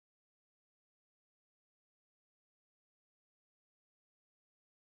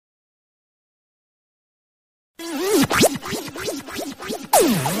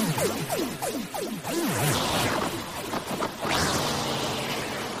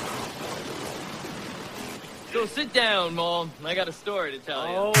So sit down, Mom. I got a story to tell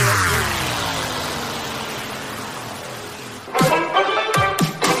you. Oh,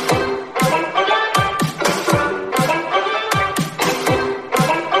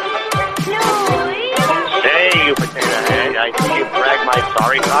 Hey, you potato head. I see you drag my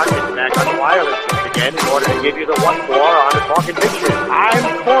sorry pockets back on the wireless once again in order to give you the what for on a talking picture.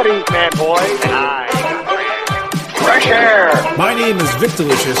 I'm 40, man boy, and I got fresh air. My name is Vic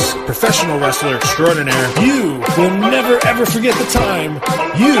Delicious, professional wrestler extraordinaire. You will never ever forget the time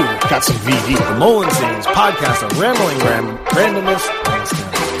you got some VD. The Mullen Scenes podcast of rambling randomness.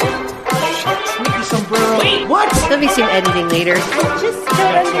 Sneaky sombrero. Wait, what? There'll be some editing later. I just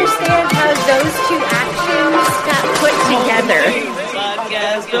don't understand how those two actions got put together.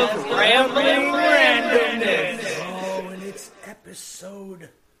 Podcast of rambling randomness. Oh, and it's episode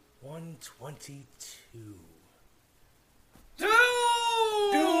 122.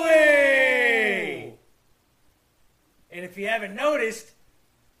 Dewey! And if you haven't noticed,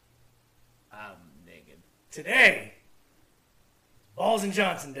 I'm naked. today, Balls and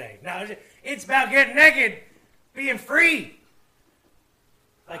Johnson Day. Now, it's about getting naked, being free.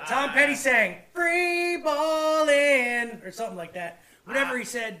 Like Tom Petty sang, free ballin', or something like that. Whatever he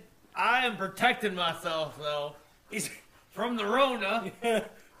said. I am protecting myself, though, He's from the Rona.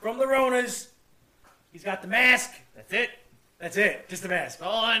 from the Ronas. He's got the mask. That's it. That's it. Just the mask. That's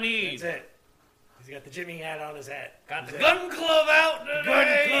all I need. That's it. He's got the Jimmy hat on his hat. Got the That's gun club out it.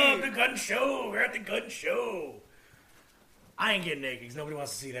 today. Gun club, the gun show. We're at the gun show. I ain't getting naked because nobody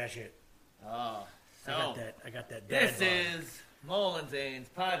wants to see that shit. Oh, so I got that dad this bod. is Mullen Zane's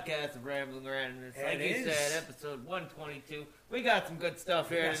podcast of rambling randomness. It Like you is. said, episode 122. We got some good stuff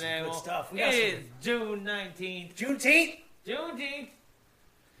here got some today. good Well, stuff. We It got some- is June 19th. Juneteenth? Juneteenth.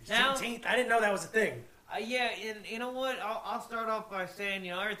 Now, Juneteenth? I didn't know that was a thing. yeah, and you know what? I'll start off by saying,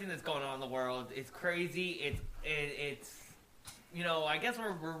 everything that's going on in the world, it's crazy. It's I guess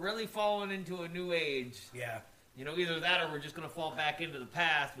we're really falling into a new age. Yeah. Either that or we're just going to fall back into the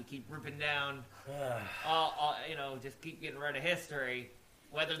past. We keep ripping down, just keep getting rid of history,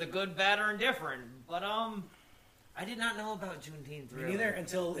 whether the good, bad, or indifferent. But, I did not know about Juneteenth, Me really. neither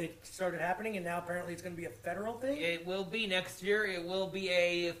until it started happening, and now apparently it's going to be a federal thing. It will be next year. It will be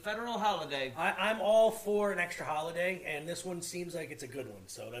a federal holiday. I'm all for an extra holiday, and this one seems like it's a good one,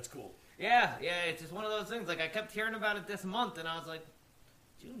 so that's cool. Yeah, it's just one of those things. Like, I kept hearing about it this month, and I was like,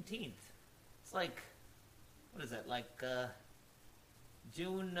 Juneteenth. It's like, what is that, like,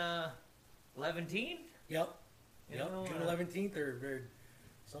 June 11th? Yep. You Yep. know, June 11th or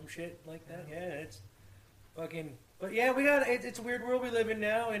some shit like that. Yeah, it's fucking. But yeah, it's a weird world we live in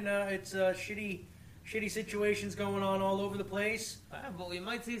now, and it's shitty situations going on all over the place. But we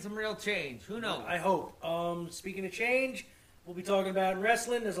might see some real change. Who knows? I hope. Speaking of change, we'll be talking about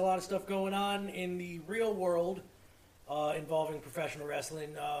wrestling. There's a lot of stuff going on in the real world involving professional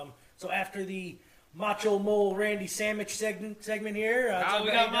wrestling. So after the Macho Mole Randy Sandwich segment here.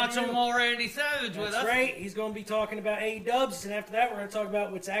 We got Macho Mole Randy Savage with us. That's right. He's going to be talking about AEWs, and after that, we're going to talk about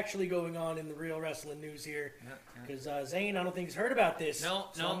what's actually going on in the real wrestling news here. Because Zane, I don't think he's heard about this. So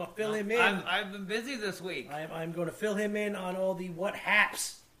I'm going to fill him in. I've been busy this week. I'm going to fill him in on all the what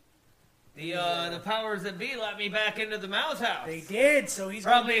haps. The powers that be let me back into the Mouse House. They did, so he's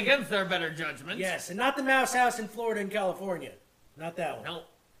probably against their better judgment. Yes, and not the Mouse House in Florida and California. Not that one. Nope.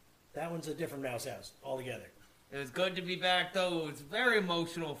 That one's a different Mouse House altogether. It was good to be back, though. It was very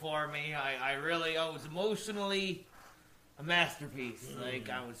emotional for me. I was emotionally a masterpiece. Like,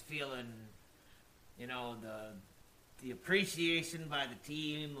 I was feeling, the appreciation by the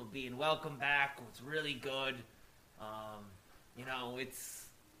team of being welcome back was really good.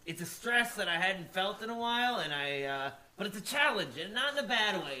 It's a stress that I hadn't felt in a while, and but it's a challenge, and not in a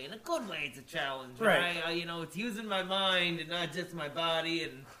bad way. In a good way, it's a challenge. Right. It's using my mind and not just my body,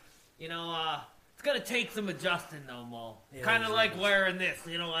 and it's gonna take some adjusting, though, Mo. Yeah, kind of like wearing this.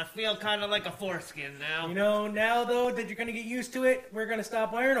 I feel kind of like a foreskin now. Now though that you're gonna get used to it, we're gonna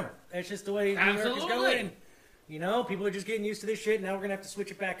stop wearing them. That's just the way New York is Absolutely. going. People are just getting used to this shit. Now we're gonna have to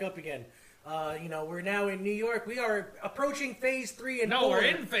switch it back up again. We're now in New York. We are approaching phase 3 and 4. No, we're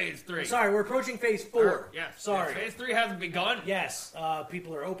in phase 3. Sorry, we're approaching phase 4. Yes. Sorry. Phase 3 hasn't begun. Yes.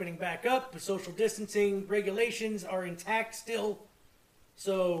 People are opening back up. Social distancing regulations are intact still.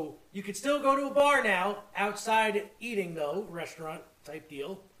 So you can still go to a bar now, outside eating though, restaurant type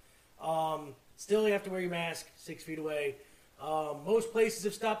deal. Still you have to wear your mask 6 feet away. Most places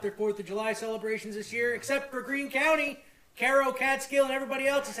have stopped their 4th of July celebrations this year, except for Greene County. Caro, Catskill, and everybody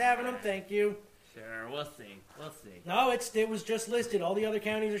else is having them. Thank you. Sure, we'll see. We'll see. No, it was just listed. All the other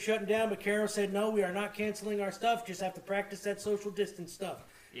counties are shutting down, but Carol said, no, we are not canceling our stuff. Just have to practice that social distance stuff.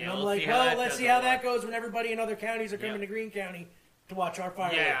 Yeah, and I'm we'll like, see how that let's see doesn't how that work. goes when everybody in other counties are coming to Greene County to watch our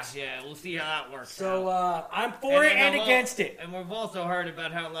fireworks. Yeah, we'll see how that works. So out. I'm for it then and I've against it. And we've also heard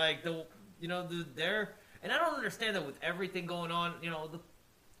about how, like, they're, and I don't understand that with everything going on,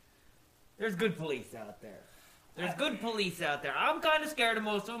 there's good police out there. There's good police out there. I'm kind of scared of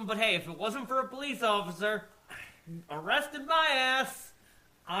most of them, but hey, if it wasn't for a police officer arrested my ass,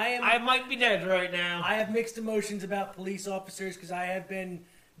 I might be dead right now. I have mixed emotions about police officers because I have been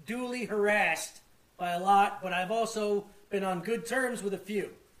duly harassed by a lot, but I've also been on good terms with a few.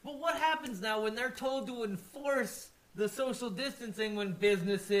 But what happens now when they're told to enforce the social distancing when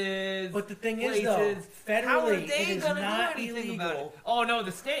businesses, But the thing places, is, though, federally, how are it they is gonna not do anything about it? illegal. Oh no,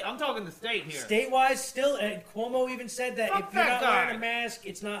 the state. I'm talking the state here. Statewide, still, Cuomo even said that Fuck if you're that not wearing guy. a mask,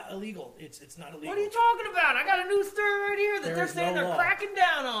 it's not illegal. It's not illegal. What are you talking about? I got a news story right here that There they're is saying no they're law. cracking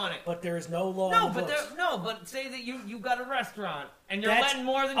down on it. But there is no law. No, on the but books. but say that you got a restaurant and you're That's- letting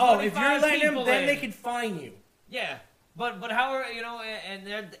more than 25 if you're letting people them, then in. they can fine you. Yeah, but how are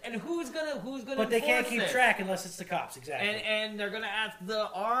and who's gonna But they can't enforce keep this? track unless it's the cops. Exactly. And they're gonna ask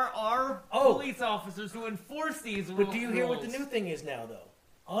our Oh. police officers to enforce these rules. But do you hear what the new thing is now, though?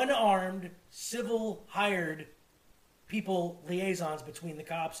 Unarmed, civil hired people, liaisons between the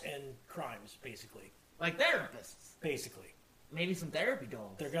cops and crimes, basically. like therapists? Basically. Maybe some therapy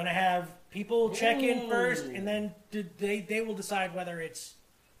dogs. They're going to have people check in Ooh. first, and then they will decide whether it's...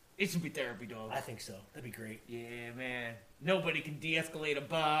 It should be therapy dogs. I think so. That'd be great. Yeah, man. Nobody can de-escalate a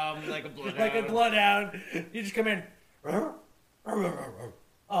bomb like a bloodhound. Like a bloodhound. You just come in.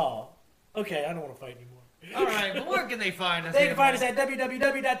 Oh, okay, I don't want to fight anymore. All right, but where can they find us? They can find us at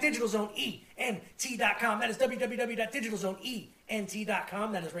www.digitalzoneent.com. That is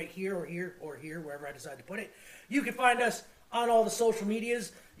www.digitalzoneent.com. That is right here or here or here, wherever I decide to put it. You can find us on all the social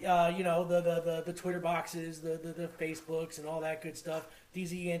medias, the Twitter boxes, the Facebooks, and all that good stuff.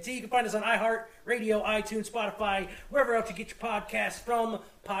 DZENT. You can find us on iHeart Radio, iTunes, Spotify, wherever else you get your podcasts from,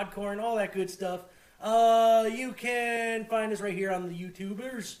 Podcorn, all that good stuff. You can find us right here on the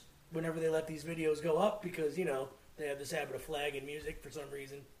YouTubers whenever they let these videos go up because, they have this habit of flagging music for some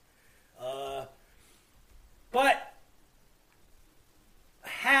reason. But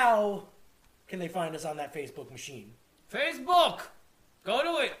how can they find us on that Facebook machine? Facebook. Go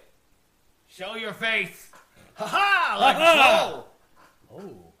to it. Show your face. Ha-ha! Like Ha-ha! Joe.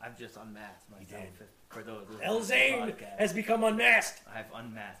 Oh, I've just unmasked myself. did. For those listening El to the Zane podcast. has become unmasked. I've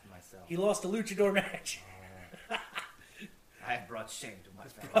unmasked myself. He lost a luchador match. I have brought shame to my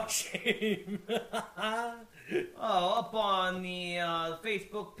family. Oh, shame. Oh, up on the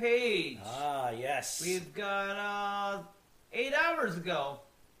Facebook page. Yes. We've got 8 hours ago.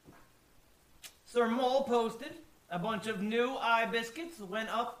 Sir Mole posted a bunch of new eye biscuits. Went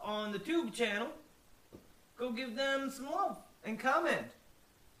up on the Tube channel. Go give them some love and comment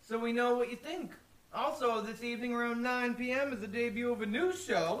so we know what you think. Also, this evening around 9 p.m. is the debut of a new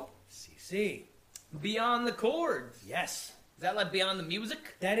show, CC. Beyond the Chords. Yes. Is that like Beyond the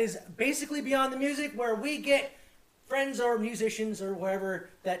Music? That is basically Beyond the Music, where we get friends or musicians or whoever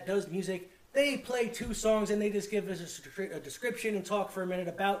that does music. They play 2 songs and they just give us a description and talk for a minute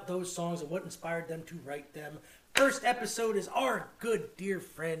about those songs and what inspired them to write them. First episode is our good dear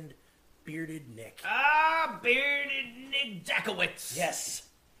friend, Bearded Nick. Ah, Bearded Nick Jackowitz. Yes.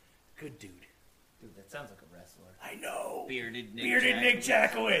 Good dude. Dude, that sounds like a wrestler. I know. Bearded Nick Bearded Nick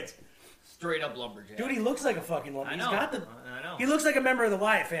Jackowitz. Straight up lumberjack. Dude, he looks like a fucking lumber. I He's know. got the. I know. He looks like a member of the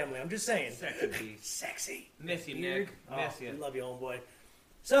Wyatt family. I'm just saying. Sexy beast. Sexy. Miss you, Beard. Nick. Miss Oh, you. we love you, homeboy.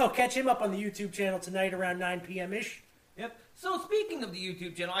 So catch him up on the YouTube channel tonight around 9 p.m. ish. Yep. So speaking of the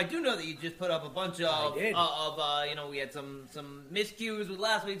YouTube channel, I do know that you just put up a bunch of, I did. we had some miscues with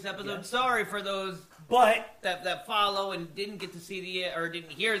last week's episode. Yes. Sorry for those But that follow and didn't get to see or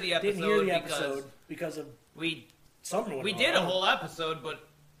didn't hear the episode. didn't hear the episode because of we something. went we wrong. did a whole episode, but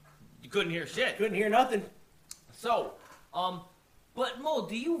you couldn't hear shit. Couldn't hear nothing. So, but Mo,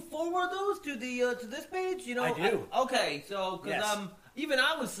 do you forward those to the to this page? I do. Okay, so because Yes. even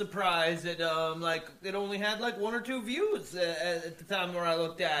I was surprised that it only had like 1 or 2 views at the time where I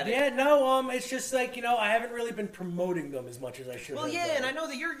looked at it. Yeah, no, it's just like, I haven't really been promoting them as much as I should Well, have. yeah, though. and I know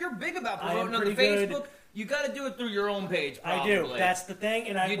that you're big about I am promoting on the pretty good. Facebook. You got to do it through your own page. I Probably. do. That's the thing.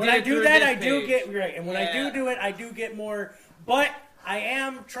 And You when did I it do through that, this I do page. get, right. And when I Yeah. do it, I do get more. But I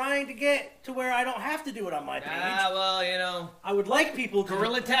am trying to get to where I don't have to do it on my page. Well, I would like people to.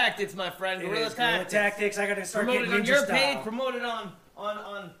 guerrilla tactics, my friend. It Guerrilla is guerrilla tactics. tactics. I got to start Promote it getting on ninja your style. page. Promote it on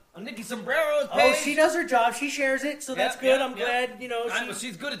Nikki Sombrero's Oh, page. she does her job. She shares it, so that's good. I'm glad,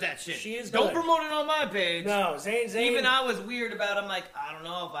 she's good at that shit. She is Don't good. promote it on my page. No, Zane. Even I was weird about it. I'm like, I don't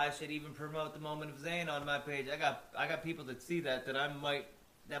know if I should even promote the moment of Zane on my page. I got people that see that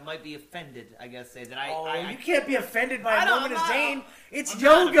might be offended, I guess, say that you can't be offended by a moment of Zane. It's I'm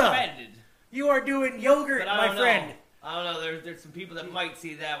yoga. not offended. You are doing yogurt, my friend. I don't know. There's some people that might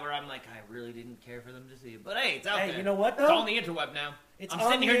see that where I'm like, I really didn't care for them to see it. But hey, it's out there. You know what, though? It's on the interweb now. It's I'm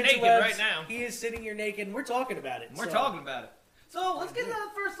on sitting the here naked interwebs. right now. He is sitting here naked, and we're talking about it. We're talking about it. So let's get to that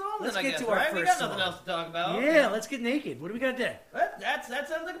first song Let's then, get I guess, to our right? first We got song. nothing else to talk about. Yeah, let's get naked. What do we got there? That sounds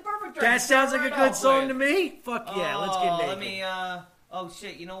like a perfect track. That sounds like a Right good off song with. to me. Fuck yeah, let's get naked. Let me, oh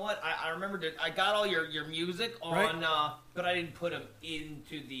shit, you know what? I remembered it. I got all your music on, Right. but I didn't put them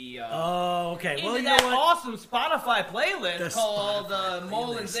into the, Oh, okay. into Well, you know that what? awesome Spotify playlist The called Spotify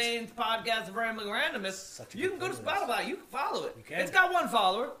Mole and playlist. Zane's Podcast of Rambling Randomness. Such a You good can go to playlist. Spotify. You can follow it. You can. It's got one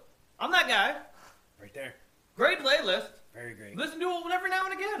follower. I'm that guy. Right there. Great playlist. Very great. Listen to it every now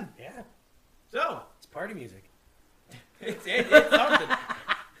and again. Yeah, So, it's party music. it's something.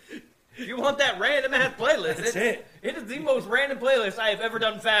 If you want that random ass playlist, That's it. It is the most random playlist I have ever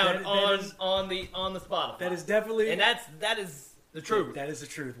found That on is- on the Spotify. That is definitely... and that is the truth. That is the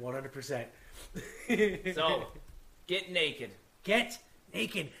truth, 100%. So, get naked. Get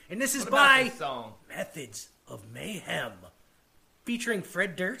naked. And this is What about by this song? Methods of Mayhem. Featuring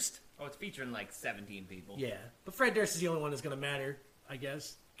Fred Durst. Oh, it's featuring like 17 people. Yeah. But Fred Durst is the only one that's going to matter, I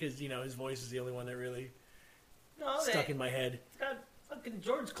guess. Because, his voice is the only one that really No, stuck in my head. It's got fucking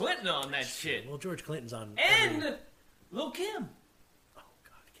George Clinton on that shit. Well, George Clinton's on... And Lil Kim. Oh,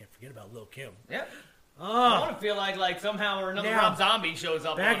 God, I can't forget about Lil Kim. Yep. I Oh, want to feel like somehow or another Now, Rob Zombie shows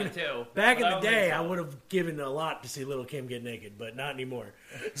up back on in, it too. back in But the don't think day, so. I would have given a lot to see Lil Kim get naked, but not anymore.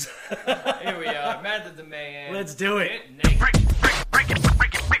 Here we are, Methods of Mayhem. Let's do it. Get naked.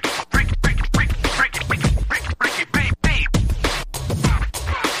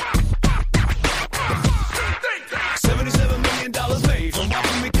 $77 million made from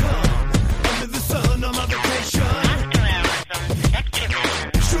watching me come. Under the sun, I'm on vacation.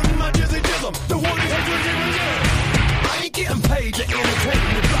 Shooting my jizzy jism, the 100 I ain't getting paid to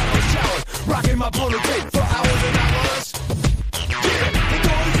entertain the throttle shower. Rocking my ponytail for hours and hours. Yeah, the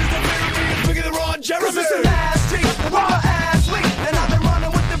doors is the very bigger than Ron Jeremy. This is the last week, raw ass week. And I've been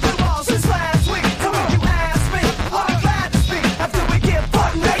running with the blue balls since last week. So if you ask me, I'm glad to speak. After we get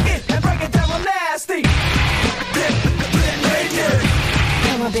butt naked and break it down real nasty.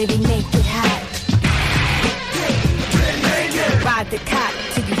 Come on, baby, make it hot. Ride the cot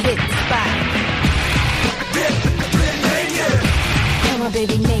till you hit the spot. Come on,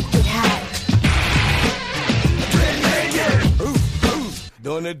 baby, make it hot.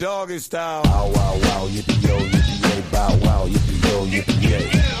 Doing the doggy style. Bow wow wow, yippee yo, yippee yay, bow wow, yippee yo, yippee yay.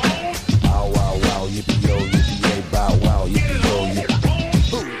 Bow wow wow, yippee yo, yippee yay, bow wow, yippee yo,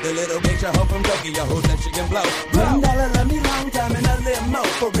 yippee. Ooh, the little bitch I hope from Tokyo, who that she can blow. $1 love me long time in a limo,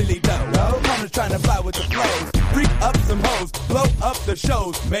 for really dough. I'm just trying to fly with the flows. Freak up some hoes, blow up the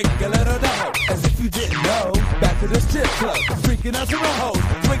shows, make a little dough. As if you didn't know, back to the strip club, freaking out some hoes,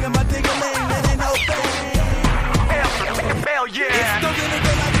 swinging my ding-a-ling, and ain't no thing. Hell yeah! It's those in the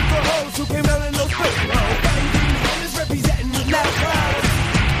day like for hoes who came out in those strip clubs. Just representing the loud crowd.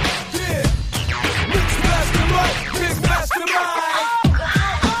 Yeah, mix mastermind, big mastermind.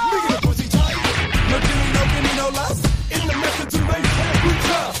 Nigga, the pussy tight. No Jimmy, no Kimmy, no lust. In the method to make we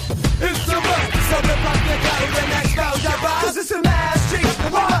tough. It's the must. So the pop the guy, the next round, cause it's some ass cheeks,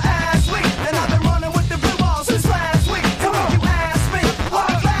 raw ass week. And I've been running with the blue balls since last week. Come on, you ask me,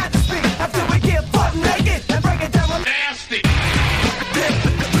 I'm glad to speak. After we get butt naked and break it down real nasty.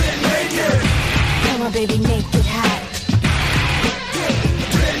 Come on, baby, make it hot.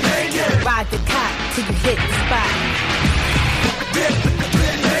 Ride the cot till you hit the spot.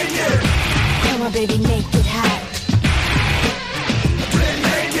 Come on, baby, make it hot.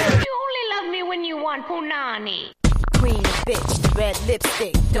 You only love me when you want punani. Queen bitch, the red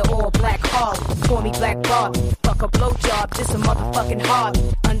lipstick, the all black Harley. Call me Black Barbie. Fuck a blowjob, just a motherfucking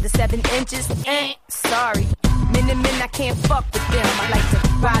Harley. Under 7 inches, sorry. Men I can't fuck with them. I like to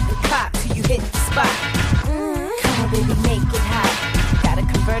ride the cop till you hit the spot. Come on, baby, make it hot. Got a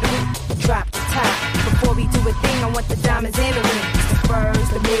convertible, drop the top. Before we do a thing, I want the diamonds and the rings. The furs,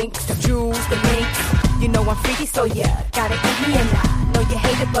 the minks, the jewels, the minks. You know I'm freaky, so yeah, gotta eat me and I know you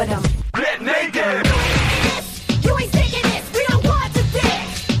hate it, but I'm Get naked. You ain't thinking this, we don't want to dick.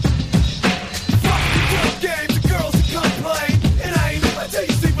 Fuck the girl games, the girls that come play. And I ain't never tell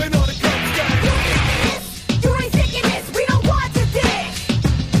you sleeping on the comes down. You ain't thinking this, we don't want to dick.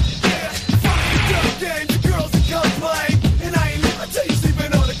 Yeah, fuck the girl games, the girls that come play. And I ain't never tell you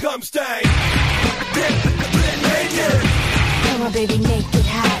sleeping on the comes some stain. Come on, baby, make it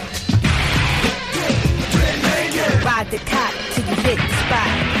hot. Ride the cop till you hit the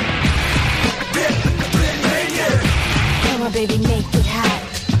spot. Come on, baby, make it hot.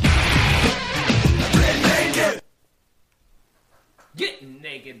 Getting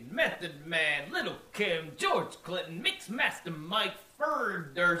Naked, Method Man, Little Kim, George Clinton, Mixmaster Mike,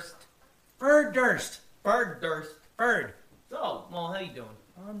 Ferd Durst. Bird Durst. Bird Durst. Bird. So, well, how you doing?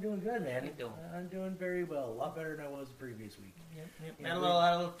 I'm doing good, man. How you doing? I'm doing very well. A lot better than I was the previous week. Had a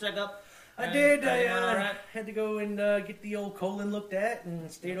little checkup? I did. I all right? had to go and get the old colon looked at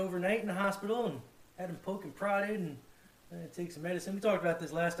and stayed overnight in the hospital and had him poked and prodded and take some medicine. We talked about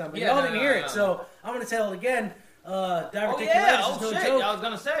this last time, but y'all didn't hear it, so I'm going to tell it again. Diverticulitis is no shit. joke. I was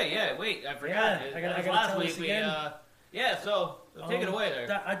going to say, wait, I forgot. Yeah, I gotta last tell week this we, again. so take it away there.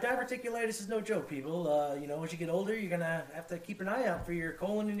 Diverticulitis is no joke, people. You know, as you get older, you're gonna have to keep an eye out for your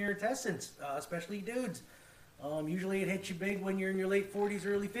colon and your intestines, especially dudes. Usually it hits you big when you're in your late 40s,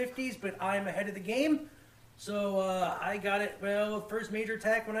 early 50s, but I'm ahead of the game. So I got it, first major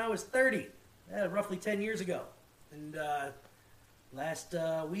attack when I was 30, roughly 10 years ago. And last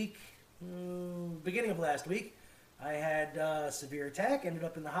week, beginning of last week, I had a severe attack, ended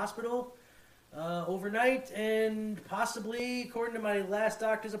up in the hospital overnight, and possibly, according to my last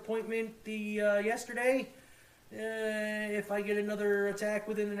doctor's appointment yesterday, if I get another attack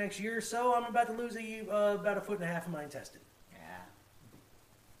within the next year or so, I'm about to lose about 1.5 foot of my intestine. Yeah.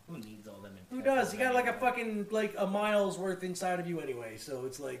 Who needs all them? Who does? You got like a mile's worth inside of you anyway, so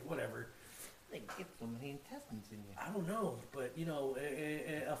it's like, whatever. They get so many intestines in you. I don't know, but, you know,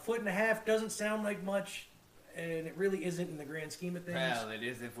 1.5 foot doesn't sound like much, and it really isn't in the grand scheme of things. Well, it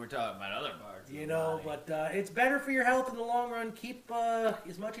is if we're talking about other parts. You know, but it's better for your health in the long run. Keep,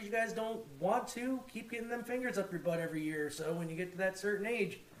 as much as you guys don't want to, keep getting them fingers up your butt every year or so when you get to that certain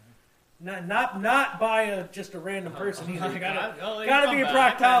age. Not by just a random person either. You gotta be a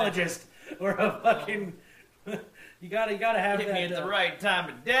proctologist or a fucking... You gotta have Hit that. me at the right time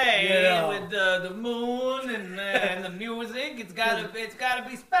of day with the moon and the music. It's gotta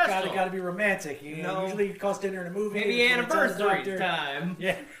be special. Gotta be romantic. You know, usually it costs dinner and a movie. Maybe anniversary time.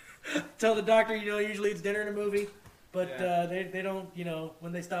 Yeah. Tell the doctor, you know, usually it's dinner and a movie. But they don't, you know,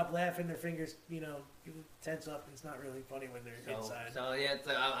 when they stop laughing, their fingers, you know, tense up. It's not really funny when they're inside. So yeah,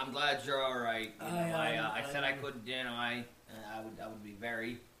 I'm glad you're all right. You know, I said I am. couldn't, you know, I would be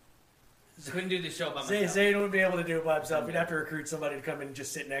very. Couldn't do the show by myself. Zane wouldn't be able to do it by himself. He'd have to recruit somebody to come in and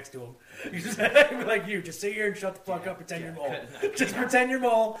just sit next to him. Like you, just sit here and shut the fuck up, pretend you're Mole. Just pretend you're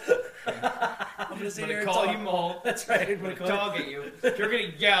Mole. I'm gonna sit here and call you Mole. That's right. I'm gonna talk at you. You're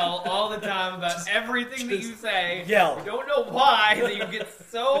gonna yell all the time about everything that you say. Yell. I don't know why that you get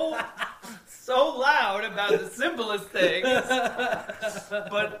so loud about the simplest things.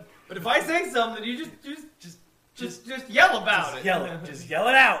 But if I say something, you just yell about it. Yell it. Just yell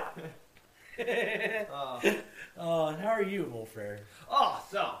it out. How are you, Wolfrare? Oh,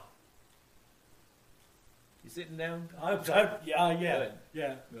 so you sitting down? Yeah. Good.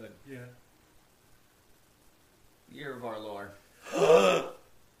 Yeah. Good. Yeah. Year of our Lord. I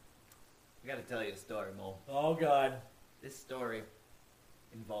gotta tell you a story, Mo. Oh God. This story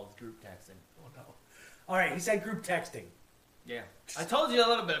involves group texting. Oh no. All right, he said group texting. Yeah. I told you a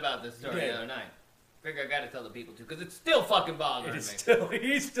little bit about this story the other night. Figure I gotta tell the people too, because it's still fucking bothering me.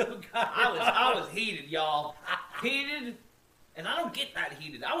 He's still got it. I was heated, y'all. Heated, and I don't get that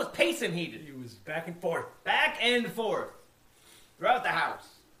heated. I was pacing heated. He was back and forth. Back and forth. Throughout the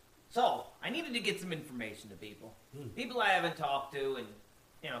house. So, I needed to get some information to people. People I haven't talked to in,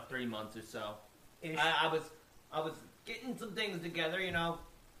 3 months or so. I was getting some things together,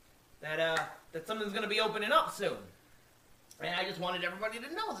 that something's gonna be opening up soon. And I just wanted everybody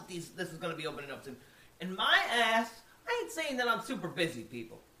to know that this is gonna be opening up soon. And my ass, I ain't saying that I'm super busy,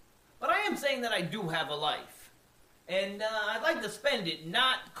 people. But I am saying that I do have a life. And I'd like to spend it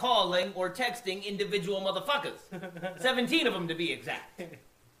not calling or texting individual motherfuckers. 17 of them to be exact.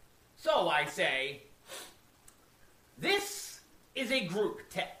 So I say, this is a group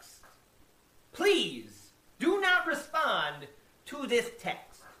text. Please do not respond to this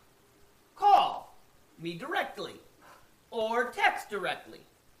text. Call me directly or text directly.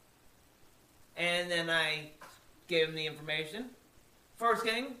 And then I gave him the information. First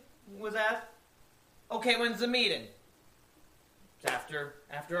thing was asked, okay, when's the meeting? It's after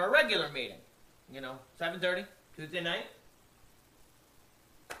our regular meeting. 7:30, Tuesday night.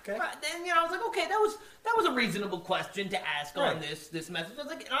 Okay. Then, I was like, okay, that was a reasonable question to ask on this message. I was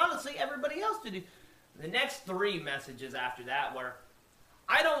like, and honestly, everybody else did. The next 3 messages after that were,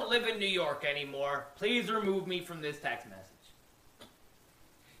 I don't live in New York anymore. Please remove me from this text message.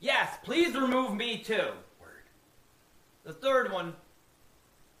 please remove me too. Word. The third one,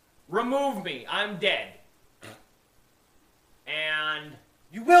 remove me. I'm dead. And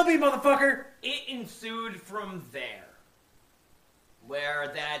You will be, motherfucker! it ensued from there.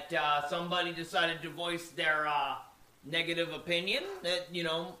 Where that somebody decided to voice their negative opinion that,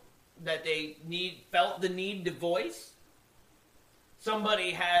 that they felt the need to voice.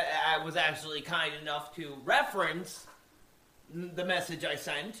 Somebody was actually kind enough to reference the message I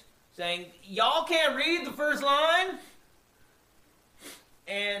sent, saying, "Y'all can't read the first line,"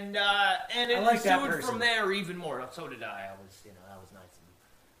 and it like that ensued person. from there even more. So did I. I was, that was nice of me.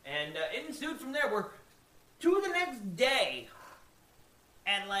 And it ensued from there. Where to the next day,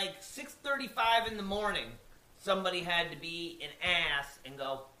 at like 6:35 in the morning, somebody had to be an ass and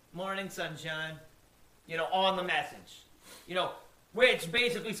go, "Morning, sunshine," on the message, which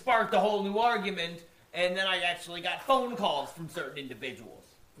basically sparked a whole new argument, and then I actually got phone calls from certain individuals.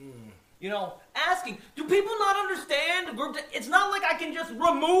 Asking, do people not understand? It's not like I can just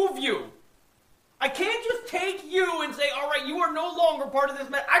remove you. I can't just take you and say, all right, you are no longer part of this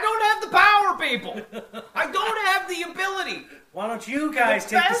mess. I don't have the power, people. I don't have the ability. Why don't you guys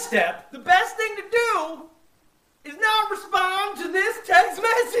take the step? The best thing to do is not respond to this text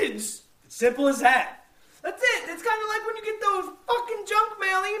message. Simple as that. That's it. It's kind of like when you get those fucking junk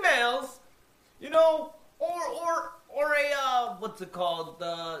mail emails, or a what's it called?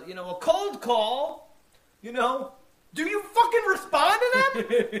 A cold call. Do you fucking respond to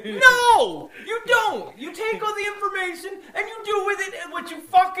them? No, you don't. You take all the information and you do with it what you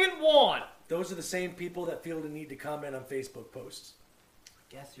fucking want. Those are the same people that feel the need to comment on Facebook posts.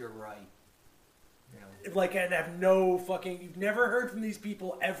 Guess you're right. Like, and have no fucking... You've never heard from these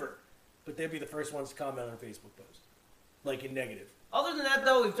people ever, but they'd be the first ones to comment on a Facebook post. Like, in negative. Other than that,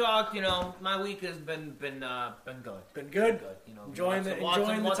 though, we've talked, my week has been good. Been good? Enjoying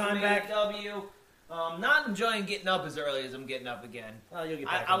the time back? Not enjoying getting up as early as I'm getting up again. Well, you'll get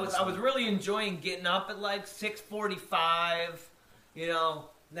back I was really enjoying getting up at like 6:45,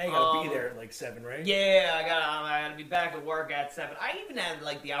 Now you gotta be there at like 7, right? Yeah, I gotta be back at work at 7. I even had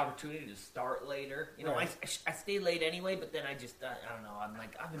like the opportunity to start later. Right. I stay late anyway, but then I don't know. I'm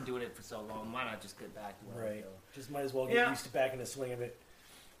like, I've been doing it for so long. Why not just get back to what I Right. do? Just might as well get used to back in the swing of it.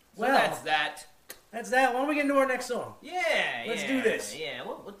 So Well, that's that. That's that. Why don't we get into our next song? Yeah, Let's do this. Yeah,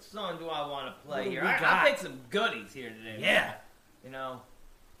 what song do I want to play What do here? we I got? picked some goodies here today. Yeah. Do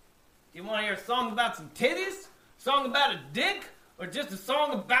you want to hear a song about some titties? A song about a dick? Or just a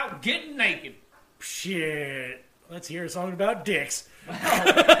song about getting naked? Shit. Let's hear a song about dicks.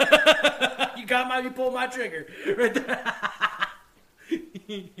 You got you pulled my trigger. Right there.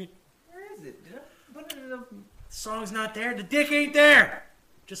 Where is it? Did I put it in a... The song's not there. The dick ain't there.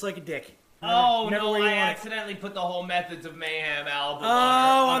 Just like a dick. Never where you I want it. accidentally put the whole Methods of Mayhem album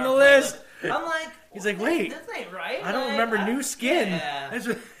on the our list. playlist. I'm like, He's like, wait. This ain't right. I don't Like, remember New Skin. Yeah.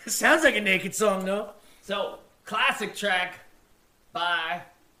 It sounds like a naked song, though. So, classic track by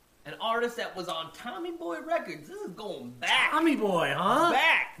an artist that was on Tommy Boy Records. This is going back. Tommy Boy, huh?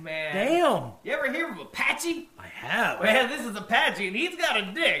 Back, man. Damn. You ever hear of Apache? I have. Man, this is Apache, and he's got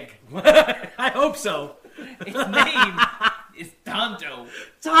a dick. I hope so. His name is Tonto.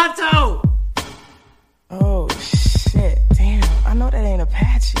 Tonto! Oh, shit. Damn, I know that ain't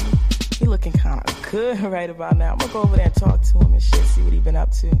Apache. He looking kind of good right about now. I'm gonna go over there and talk to him and shit, see what he been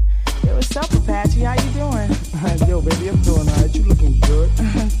up to. Yo, what's up, Apache? How you doing? Yo, baby, I'm doing alright. You looking good.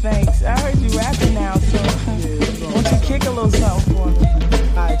 Thanks. I heard you rapping now, so won't you kick a little something for me?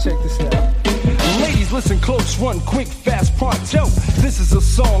 Alright, check this out. Ladies, listen close, run quick, fast, pronto. This is a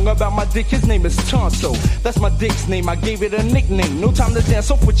song about my dick, his name is Tonto. That's my dick's name, I gave it a nickname. No time to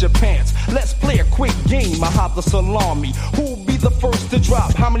dance off with your pants. Let's play a quick game, I have the salami. Who'll be the first to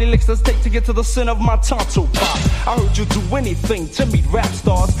drop? How many licks does it take to get to the center of my Tonto pop? I heard you do anything to meet rap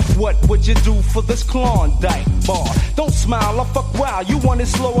stars. What would you do for this Klondike bar? Don't smile, I fuck wow, you want it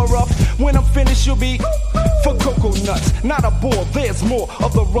slow or rough? When I'm finished, you'll be for cocoa nuts. Not a bore, there's more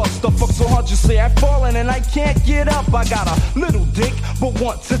of the rough stuff. Fuck so hard you say I've fallen and I can't get up. I got a little dick, but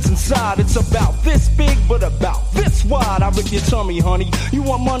once it's inside, it's about this big, but about this wide. I rip your tummy, honey. You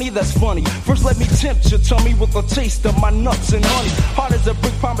want money? That's funny. First, let me tempt your tummy with a taste of my nuts and honey. Hard as a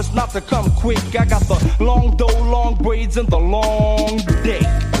brick, promise not to come quick. I got the long dough, long braids, and the long dick.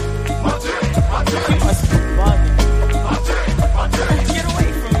 My dick. You must be bugging. My dick. Get away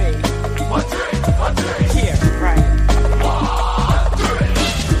from me. My dick. Here, right.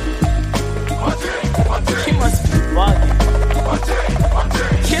 You must be bugging.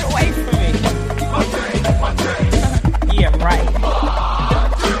 Get away from me. Yeah, right.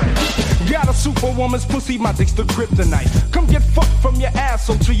 Got a superwoman's pussy pussy, my dick's the kryptonite. Come get fucked from your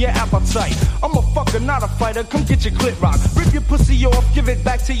asshole to your appetite. I'm a fucker, not a fighter, come get your clit rock. Rip your pussy off, give it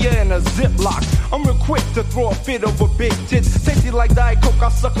back to you in a ziplock. I'm real quick to throw a fit over big tits. Tasty like Diet Coke, I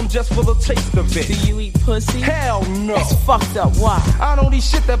suck them just for the taste of it. Do you eat pussy? Hell no. It's fucked up, why? I don't eat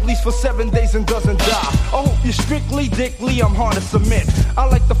shit that bleeds for 7 days and doesn't die. I hope you're strictly dickly, I'm hard to submit. I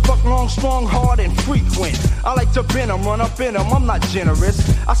like to fuck long, strong, hard, and frequent. I like to bend 'em, run up in 'em, I'm not generous.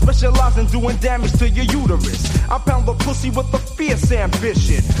 I specialize in doing damage to your uterus. I pound the pussy with a fierce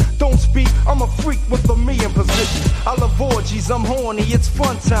ambition. Don't speak, I'm a freak with a million positions. I love orgies, I'm horny, it's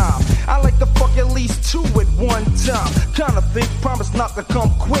fun time. I like to fuck at least 2 at one time. Kinda thick, promise not to come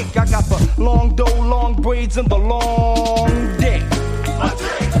quick. I got the long dough, long braids, and the long dick. My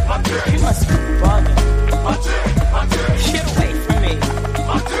dick. You must be bugging. My dick. Get away from me.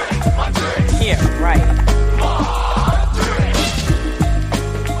 My dick. Yeah, right.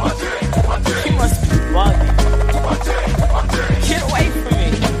 My dick. You must be bugging. My dick. Get away from me.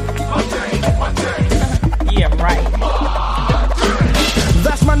 My dick. Yeah, right.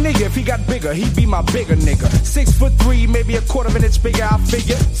 That's my nigga. If he got bigger, he'd be my bigger nigga. 6'3", maybe a quarter of an inch bigger, I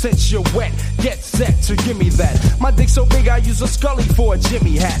figure. Since you're wet, get set to give me that. My dick so big, I use a Scully for a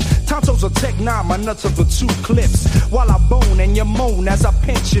Jimmy hat. Tontos are Tech 9, my nuts are the 2 clips. While I bone and you moan as I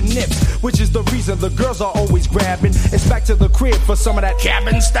pinch your nips. Which is the reason the girls are always grabbing. It's back to the crib for some of that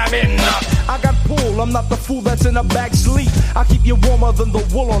cabin stabbing. I got pull, I'm not the fool that's in a back sleep. I keep you warmer than the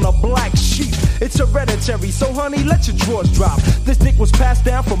wool on a black sheep. It's hereditary, so honey, let your drawers drop. This dick was passed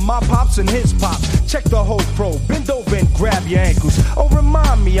down from my pops and his pops. Check the whole pro, bend over and grab your ankles. Oh,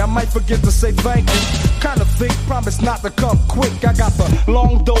 remind me, I might forget to say thank you. Kinda thick, promise not to come quick. I got the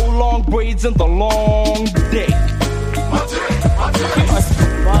long dough, long braids, and the long dick. My dick. You must be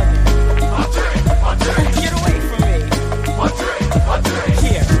bugging. My dick. Get away from me. My dick.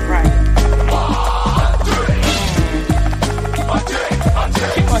 Yeah, right. My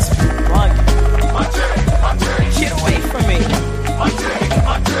dick. You must be bugging. My dick. Get away from me. My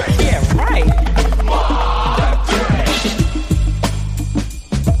dick. Yeah, right.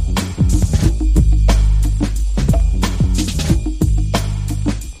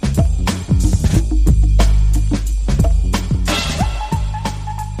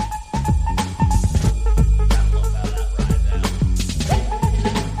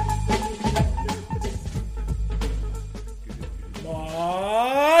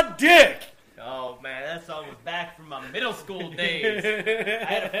 My dick. Oh man, that song was back from my middle school days.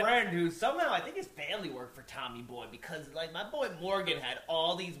 I had a friend who somehow, I think his family worked for Tommy Boy because like my boy Morgan had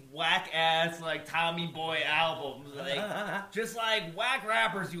all these whack ass like Tommy Boy albums, like just like whack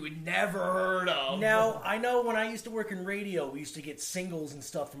rappers you would never heard of. Now, I know when I used to work in radio, we used to get singles and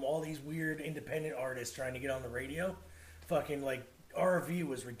stuff from all these weird independent artists trying to get on the radio. Fucking like RV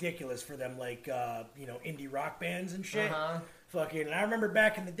was ridiculous for them, like indie rock bands and shit. Fucking, and I remember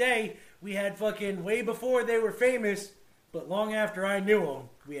back in the day, we had fucking way before they were famous, but long after I knew them,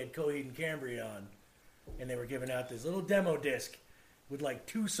 we had Coheed and Cambria on, and they were giving out this little demo disc with like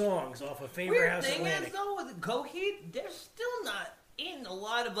 2 songs off of Favorite Weird House thing Atlantic. is though with Coheed, they're still not in a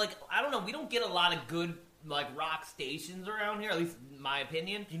lot of like I don't know. We don't get a lot of good like rock stations around here, at least in my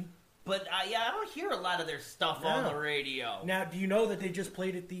opinion. But yeah, I don't hear a lot of their stuff on the radio. Now, do you know that they just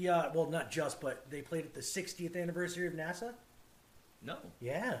played at the well, not just, but they played at the 60th anniversary of NASA? No.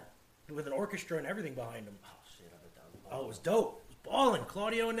 Yeah, with an orchestra and everything behind them. Oh shit! I bet that was Oh, it was dope. It was balling.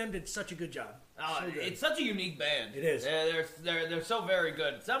 Claudio and them did such a good job. Oh, So good. it's such a unique band. It is. They're so very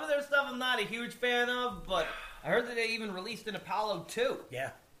good. Some of their stuff I'm not a huge fan of, but I heard that they even released an Apollo 2.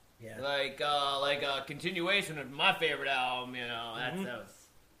 Yeah, yeah, Like a continuation of my favorite album. You know, that was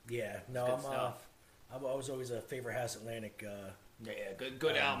yeah. No, good I'm stuff. I was always a Favorite House Atlantic. Yeah,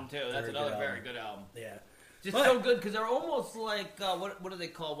 good album too. That's very another good very album. good album. Yeah, Just But- so good because they're almost like what do they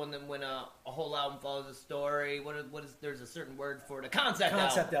call when a whole album follows a story? What is there's a certain word for it? A concept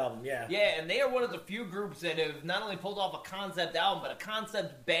album. Yeah, Yeah, and they are one of the few groups that have not only pulled off a concept album but a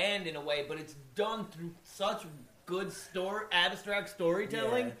concept band in a way, but it's done through such good abstract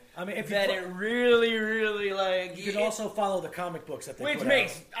storytelling. Yeah. I mean, if you that put- it really, really like You can also follow the comic books that they which put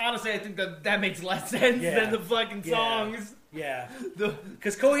makes out. honestly I think that makes less sense Yeah. than the fucking Yeah. songs. Yeah, The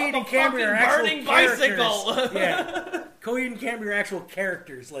because Coheed a and Cambria are fucking actual burning characters. bicycle. Yeah, Coheed and Cambria are actual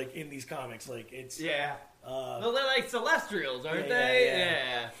characters, like in these comics. Like it's yeah. Well, they're like Celestials, aren't yeah, they?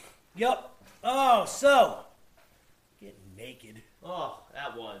 yeah. Yep. Oh, so getting naked. Oh,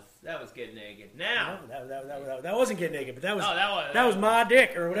 that was getting naked. Now, That wasn't getting naked, but that was that was my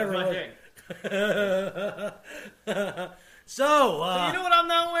dick or whatever my it was. So you know what I'm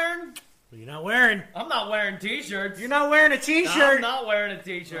not wearing? You're not wearing. I'm not wearing T-shirts. You're not wearing a T-shirt. I'm not wearing a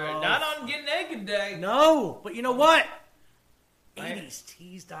T-shirt. Oh. Not on Get Naked Day. No, but you know what?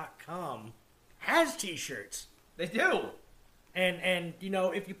 80stees.com has T-shirts. They do. And you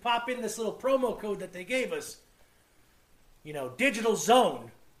know, if you pop in this little promo code that they gave us, you know, Digital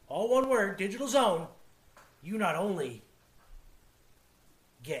Zone, all one word, Digital Zone, you not only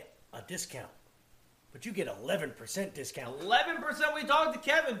get a discount, but you get 11% discount. 11%. We talked to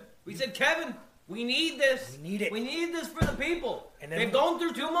Kevin. We said, Kevin, we need this. We need it. We need this for the people. And then they've gone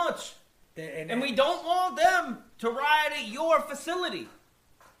through too much. And we don't want them to ride at your facility.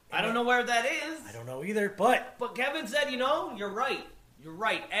 I don't know where that is. I don't know either, but Kevin said, you know, you're right. You're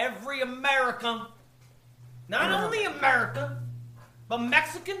right. Every American, not only American, but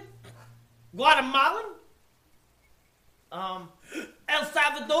Mexican, Guatemalan, El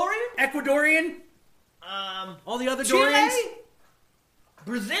Salvadorian, Ecuadorian, all the other Chile, Dorians.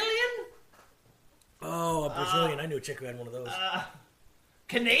 Brazilian. Oh, a Brazilian. I knew a chick who had one of those.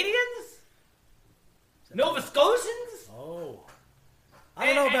 Canadians, Nova Scotians. Oh. I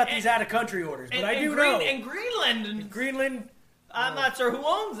don't know about these out-of-country orders, but I do know. And Greenland. Greenland. I'm not sure who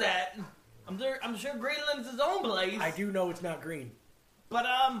owns that. I'm sure Greenland's his own place. I do know it's not green. But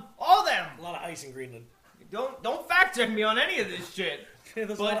all them. A lot of ice in Greenland. Don't fact check me on any of this shit.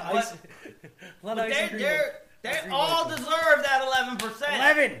 There's a lot of ice. A lot of ice in Greenland. They all deserve that 11%.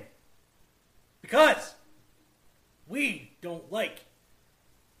 11. Because we don't like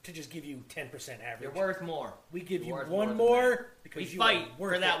to just give you 10% average. You're worth more. We give you worth one more because we you fight are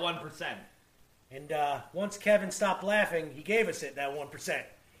worth for that it. 1%. And once Kevin stopped laughing, he gave us that 1%. And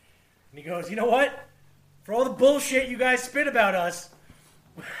he goes, you know what? For all the bullshit you guys spit about us,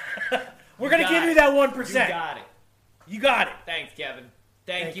 we're going to give you that 1%. You got it. You got it. Thanks, Kevin.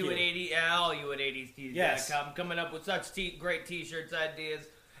 Thank you. At 80, all you at 80stees.com. Yes. Coming up with such great T-shirts ideas.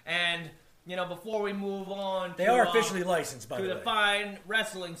 And, you know, before we move on They to, are officially licensed, by the way. to the fine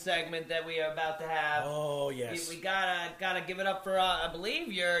wrestling segment that we are about to have. Oh, yes. We gotta give it up for, I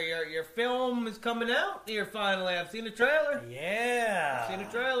believe, your film is coming out here finally. I've seen the trailer. Yeah. I've seen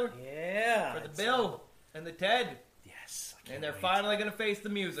the trailer. Yeah. For the Bill and the Ted. Yes. And they're finally going to face the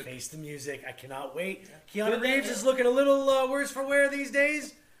music. Face the music. I cannot wait. Keanu Reeves is looking a little worse for wear these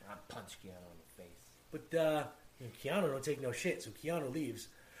days. I'll punch Keanu in the face. But Keanu don't take no shit, so Keanu leaves.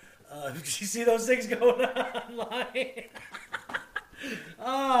 Did you see those things going on online?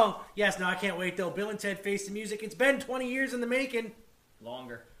 Oh, yes. No, I can't wait, though. Bill and Ted Face the Music. It's been 20 years in the making.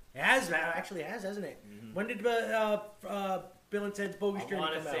 Longer. It has, actually has, hasn't it? Mm-hmm. When did Bill and Ted's Bogus Journey come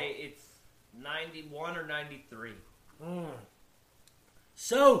out? I want to say it's 91 or 93.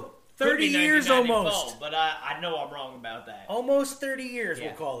 So, 30 years almost. But I know I'm wrong about that. Almost 30 years,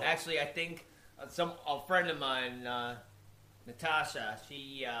 we'll call it. Actually, I think a friend of mine, Natasha,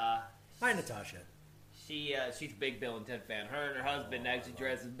 Hi, Natasha. She's a big Bill and Ted fan. Her and her husband actually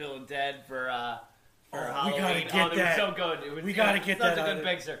dressed as Bill and Ted for Halloween. We gotta get that. It was so good. We gotta get that. Such a good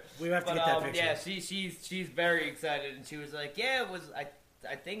picture. We have to get that picture. Yeah, she's very excited, and she was like, "Yeah, it was. I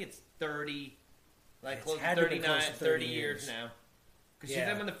think it's 30, like close to 39, 30 years now." Because she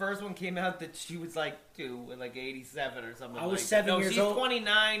said when the first one came out that she was like 87 or something. I was like 7 that. years No, old. she's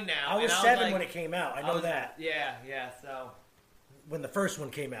 29 now. I was 7 when it came out. I know that. Yeah. So when the first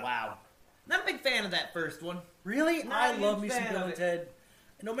one came out. Wow. Not a big fan of that first one. Really? Not I a love huge me some fan Bill of and it. Ted.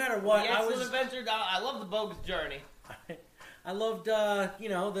 No matter what, The I Excellent was. Adventure. I love the Bogus Journey. I loved,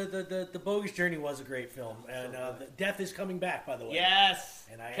 the Bogus Journey was a great film, and Death is coming back, by the way. Yes.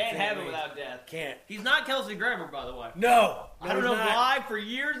 And I Can't have it without Death. Can't. He's not Kelsey Grammer, by the way. No. I don't know why. For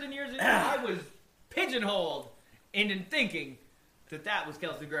years and years and years, I was pigeonholed in thinking that was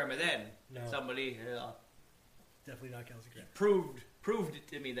Kelsey Grammer. Then somebody definitely not Kelsey Grammer proved it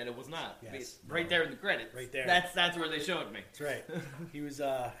to me that it was not. Yes. Right there in the credits. Right there. That's where they showed me. That's right. He was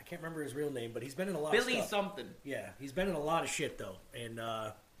I can't remember his real name, but he's been in a lot of Billy stuff. something. Yeah, he's been in a lot of shit though, and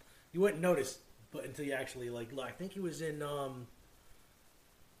you wouldn't notice, but until you actually look. I think he was in I want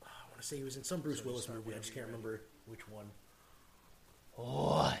to say he was in some Bruce Willis movie. I just can't remember which one.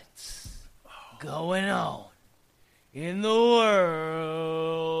 What's going on in the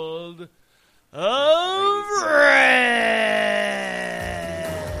world of Red?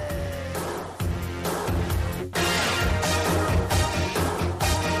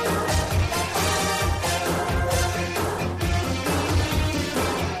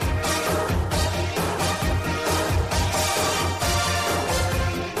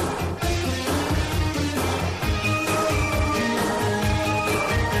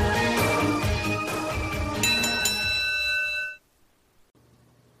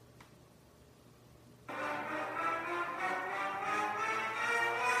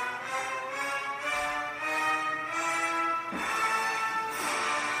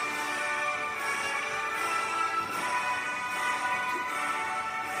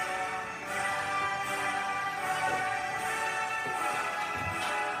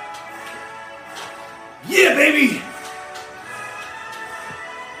 Yeah, baby!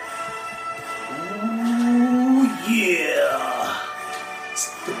 Ooh, yeah! It's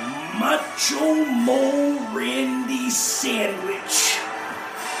the Macho Mo Randy Sandwich.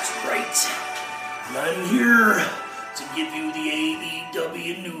 That's right. And I'm here to give you the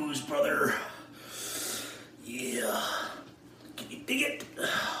AEW news, brother. Yeah. Can you dig it?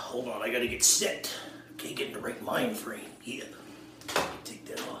 Hold on, I gotta get set. Okay, get in the right mind frame. Yeah. Take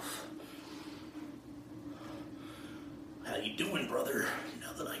that off. How you doing, brother?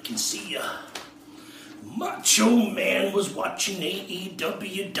 Now that I can see ya. Macho Man was watching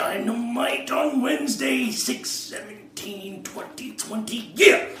AEW Dynamite on Wednesday, 6/17/2020.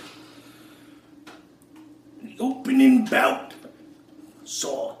 Yeah! The opening bout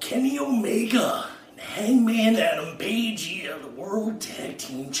saw Kenny Omega and Hangman Adam Page, yeah, the World Tag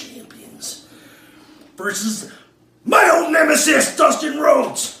Team Champions, versus my old nemesis, Dustin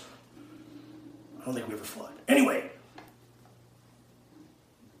Rhodes. I don't think we ever fought. Anyway.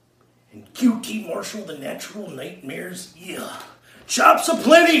 And QT Marshall, the Natural Nightmares, yeah. Chops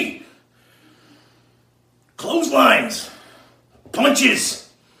aplenty. Clotheslines. Punches.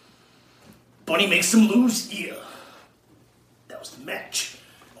 Bunny makes them lose, yeah. That was the match.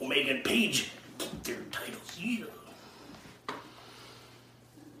 Omega and Page keep their titles, yeah.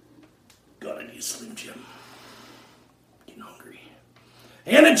 God, I need a Slim Jim. Getting hungry.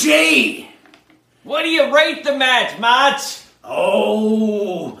 Anna Jay! What do you rate the match, Mats?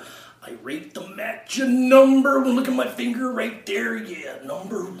 Oh, I rate the match a number. Well, look at my finger right there. Yeah,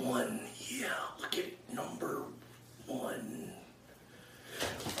 number 1. Yeah, look at it. Number 1.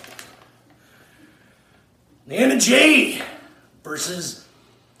 Anna Jay versus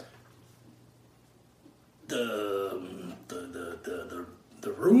the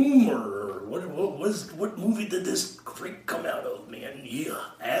Room, or what movie did this freak come out of, man? Yeah,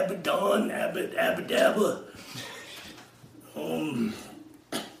 Abadabba.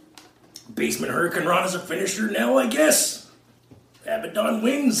 Basement Hurricane Ron is a finisher now, I guess. Abaddon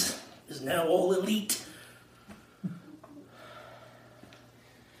wins. Is now all elite.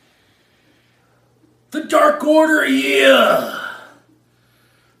 The Dark Order, yeah.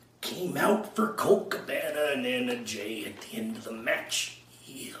 Came out for Colt Cabana and Anna Jay at the end of the match.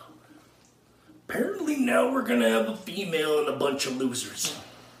 Yeah. Apparently now we're gonna have a female and a bunch of losers.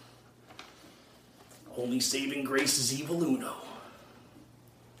 Only saving grace is Evil Uno.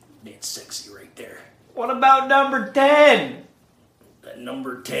 That's sexy right there. What about number 10? That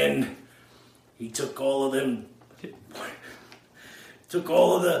number 10, he took all of them, took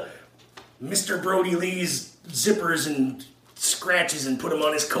all of the Mr. Brody Lee's zippers and scratches and put them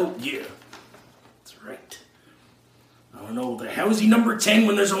on his coat. Yeah, that's right. I don't know, how is he number 10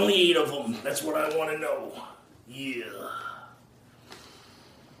 when there's only 8 of them? That's what I want to know. Yeah.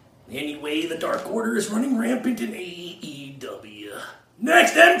 Anyway, the Dark Order is running rampant in AEW.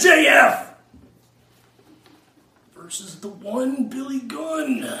 Next, MJF versus the one Billy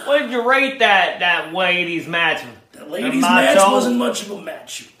Gunn. What did you rate that ladies match? That ladies match wasn't much of a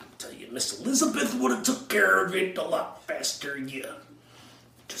match. I'll tell you, Miss Elizabeth would have took care of it a lot faster, yeah.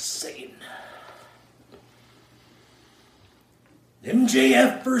 Just saying.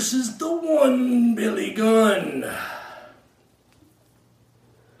 MJF versus the one Billy Gunn.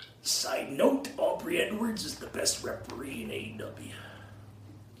 Side note, Aubrey Edwards is the best referee in AEW.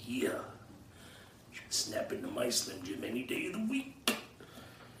 Yeah. Should snap into my Slim Jim any day of the week.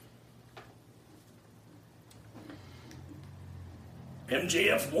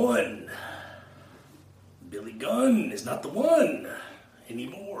 MJF won. Billy Gunn is not the one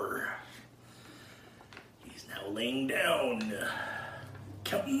anymore. He's now laying down.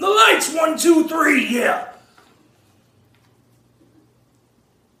 Counting the lights. 1, 2, 3, yeah.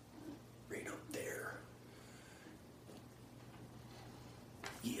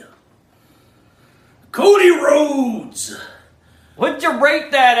 Cody Rhodes! What'd you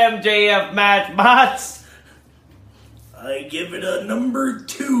rate that MJF match, Mats? I give it a number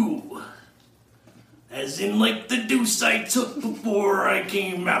 2. As in, like the deuce I took before I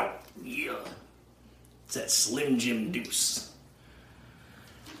came out. Yeah. It's that Slim Jim deuce.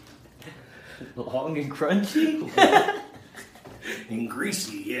 Long and crunchy? And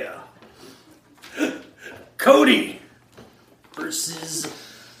greasy, yeah. Cody versus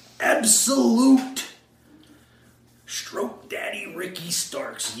Absolute Stroke Daddy Ricky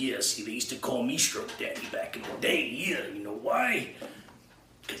Starks. Yeah, see, they used to call me Stroke Daddy back in the day. Yeah, you know why?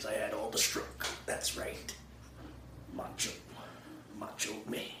 Because I had all the stroke. That's right. Macho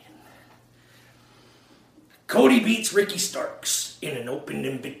Man. Cody beats Ricky Starks in an open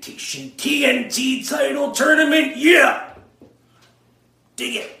invitation TNT title tournament. Yeah!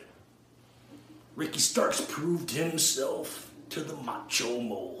 Dig it. Ricky Starks proved himself to the Macho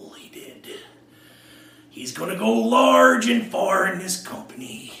Mole. He did. He's gonna go large and far in this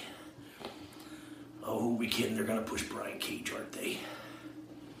company. Oh, who we kidding? They're gonna push Brian Cage, aren't they?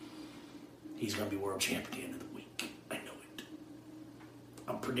 He's gonna be world champ at the end of the week. I know it.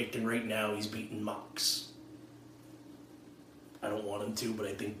 I'm predicting right now he's beating Mox. I don't want him to, but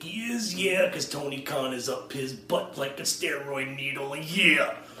I think he is, yeah, because Tony Khan is up his butt like a steroid needle,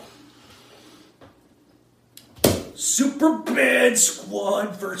 yeah. Super Bad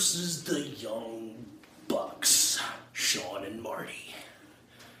Squad versus the Young Bucks. Sean and Marty.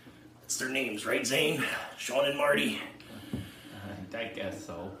 That's their names, right, Zane? Sean and Marty? I guess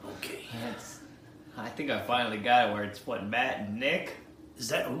so. Okay. I think I finally got it where it's, Matt and Nick? Is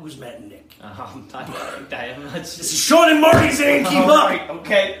that, who's Matt and Nick? I'm not sure. This is Sean and Marty, Zane, keep up! Right,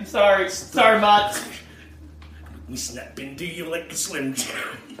 okay, I'm sorry. Sorry, Mott. We snap into you like a Slim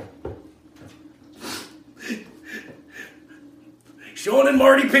Jim. Sean and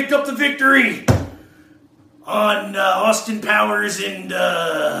Marty picked up the victory on Austin Powers and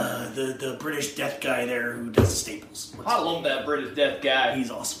the British death guy there who does the staples. I love that British death guy.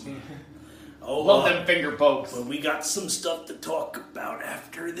 He's awesome. Love them finger pokes. Well, we got some stuff to talk about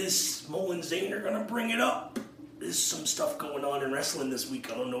after this. Mo and Zane are going to bring it up. There's some stuff going on in wrestling this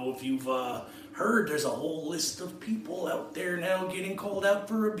week. I don't know if you've heard. There's a whole list of people out there now getting called out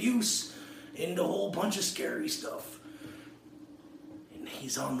for abuse and a whole bunch of scary stuff. And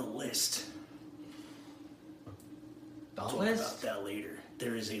he's on the list. Talk about that later.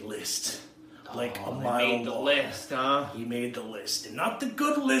 There is a list. Like a mile He made the long. list, huh? He made the list. And not the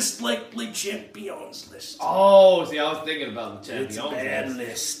good list like Le Champion's list. Oh, see, I was thinking about the It's Champion's a bad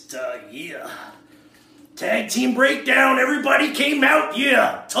list. yeah. Tag team breakdown. Everybody came out,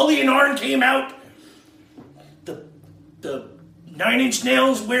 yeah. Tully and Arn came out. The 9 Inch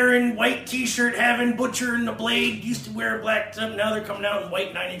Nails wearing white t-shirt, having Butcher and the Blade used to wear black stuff. Now they're coming out in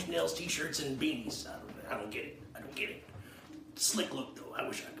white 9 Inch Nails t-shirts and beanies. I don't get it. I don't get it. Slick look though. I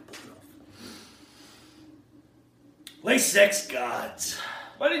wish I could pull it off. Lace Sex Gods.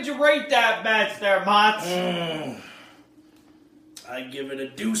 What did you rate that match there, Mott? I give it a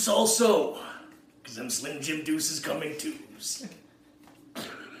deuce also. Because them Slim Jim deuces come in twos.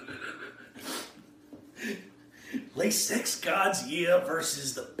 Lace Sex Gods, yeah,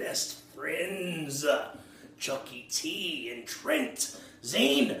 versus the Best Friends. Chucky T and Trent.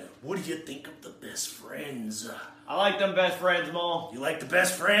 Zane, what do you think of the Best Friends? I like them Best Friends, Mo. You like the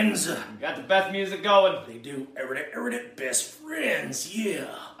Best Friends? Got the best music going. They do. Everett, Best Friends,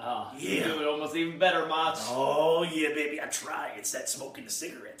 yeah. Oh, yeah. You do it almost even better, Mott. Oh, yeah, baby, I try. It's that smoking the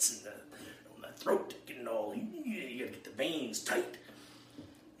cigarettes and on the throat getting all, you gotta get the veins tight.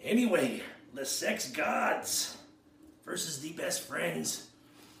 Anyway, the Sex Gods versus the Best Friends.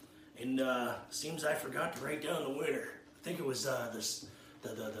 And, seems I forgot to write down the winner. I think it was,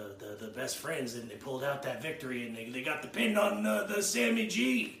 the Best Friends, and they pulled out that victory, and they got the pin on the Sammy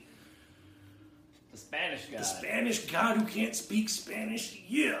G. The Spanish guy. The Spanish god who can't speak Spanish,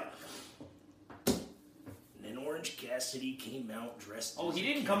 yeah. And then Orange Cassidy came out dressed. Oh, he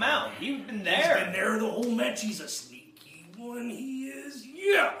didn't come out. He's been there. He's been there the whole match. He's a sneaky one. He is,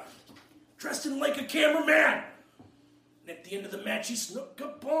 yeah. Dressed in like a cameraman. And at the end of the match, he snuck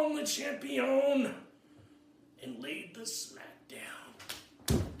up on the champion and laid the smack down.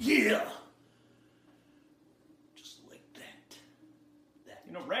 Yeah. Just like that.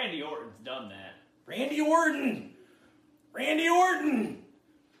 You know, Randy Orton's done that. Randy Orton.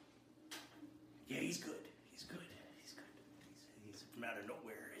 Yeah, he's good. He's from out of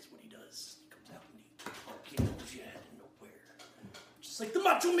nowhere is what he does. He comes out and he kills you out of nowhere. Just like the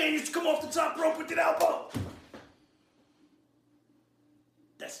Macho Man used to come off the top rope with an elbow.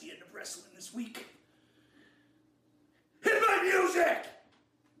 That's the end of wrestling this week. Hit my music!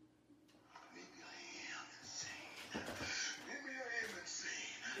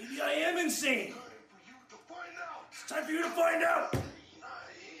 Maybe I am insane. It's time for you to find out.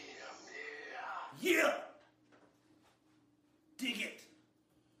 Yeah. Dig it.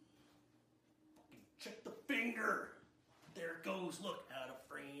 Check the finger. There it goes. Look, out of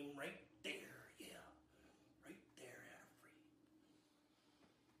frame right there. Yeah. Right there, out of frame.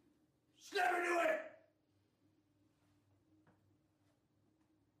 Snap into it.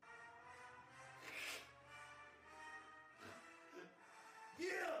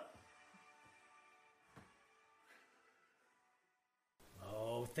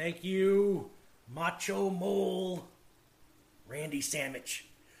 Oh, thank you, Macho Mole, Randy Sandwich.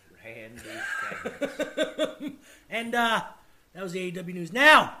 And that was the AEW news.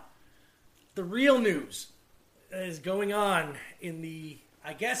 Now, the real news that is going on in the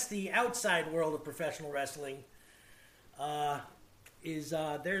I guess the outside world of professional wrestling is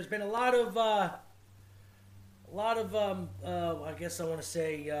there's been a lot of I guess I want to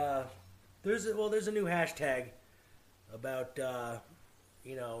say there's a new hashtag about a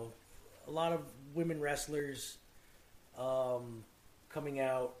lot of women wrestlers coming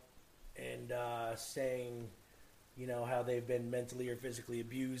out and saying how they've been mentally or physically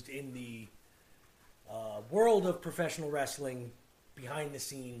abused in the world of professional wrestling behind the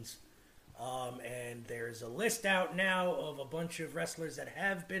scenes. And there's a list out now of a bunch of wrestlers that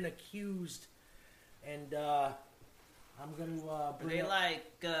have been accused. And I'm going to Are bring they up...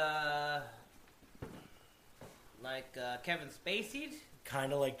 like Kevin Spacey?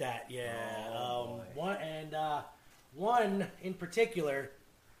 Kind of like that, yeah. Oh, One in particular...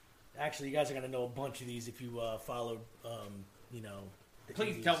 Actually, you guys are going to know a bunch of these if you followed, the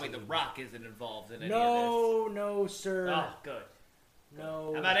Please TV tell me scene. The Rock isn't involved in any of No, sir. this. Oh, good.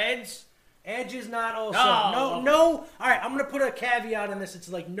 No. How about Edge? Edge is not also. No. No. All right, I'm going to put a caveat on this. It's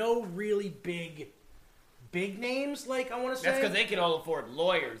like no really big names, like I want to say. That's because they can all afford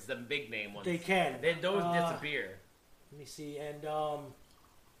lawyers, them big name ones. They can. Then those disappear. Let me see, and let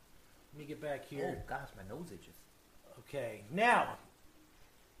me get back here. Oh, gosh, my nose itches. Okay, now,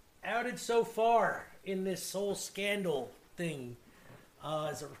 outed so far in this whole scandal thing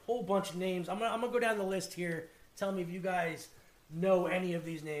is a whole bunch of names. I'm gonna go down the list here. Tell me if you guys know any of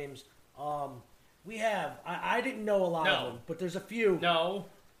these names. We have, I didn't know a lot of them, but there's a few. No.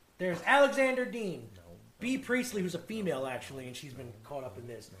 There's Alexander Dean. B. Priestley, who's a female, actually, and she's been caught up in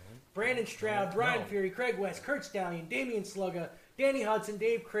this. Brandon Stroud, Brian Fury, Craig West, Kurt Stallion, Damian Slugga, Danny Hudson,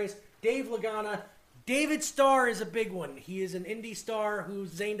 Dave Chris, Dave Lagana. David Starr is a big one. He is an indie star who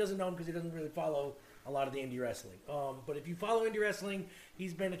Zane doesn't know him because he doesn't really follow a lot of the indie wrestling. But if you follow indie wrestling,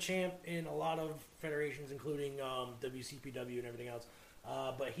 he's been a champ in a lot of federations, including WCPW and everything else.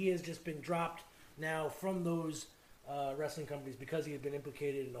 But he has just been dropped now from those wrestling companies because he has been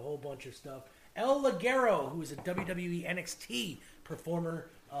implicated in a whole bunch of stuff. El Ligero, who is a WWE NXT performer,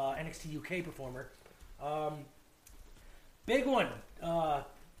 NXT UK performer. Big one.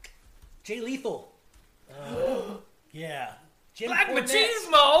 Jay Lethal. Yeah. Black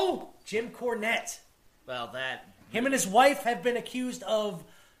Machismo! Jim Cornette. Well, that... Him and his wife have been accused of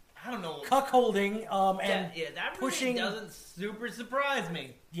I don't know. cuckolding and that pushing... really doesn't super surprise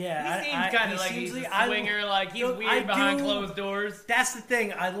me. Yeah, he seems kind of like he's a swinger, like he's weird behind closed doors. That's the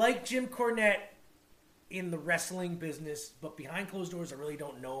thing. I like Jim Cornette in the wrestling business, but behind closed doors, I really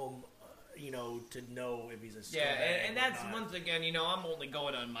don't know him, to know if he's a scumbag. Yeah, and that's once again, I'm only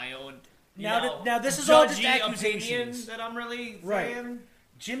going on my own. Now this is all just judgy accusations opinions that I'm really right. saying.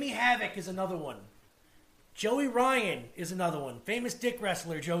 Jimmy Havoc is another one. Joey Ryan is another one. Famous dick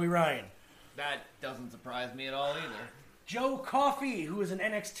wrestler Joey Ryan. That doesn't surprise me at all either. Joe Coffey, who is an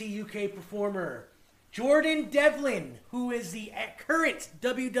NXT UK performer. Jordan Devlin, who is the current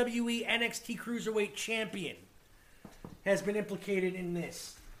WWE NXT Cruiserweight Champion, has been implicated in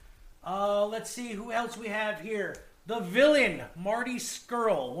this. Let's see who else we have here. The Villain, Marty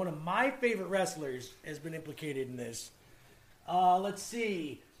Scurll, one of my favorite wrestlers, has been implicated in this. Let's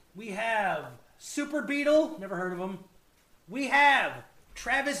see. We have Super Beetle, never heard of him. We have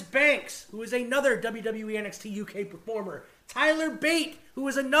Travis Banks, who is another WWE NXT UK performer. Tyler Bate, who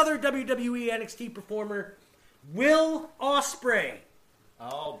is another WWE NXT performer. Will Ospreay.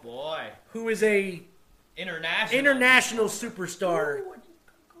 Oh, boy. Who is a international superstar.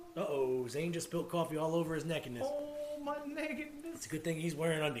 Uh-oh, Zane just spilled coffee all over his neck in this. Oh, my nakedness. It's a good thing he's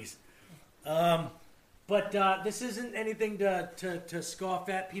wearing undies. But this isn't anything to scoff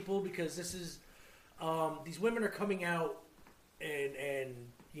at people, because this is these women are coming out and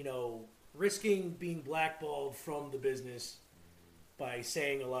risking being blackballed from the business by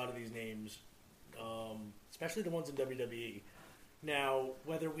saying a lot of these names, especially the ones in WWE. Now,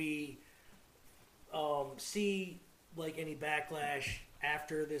 whether we see like any backlash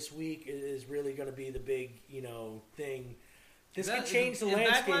after this week is really going to be the big thing. This could change the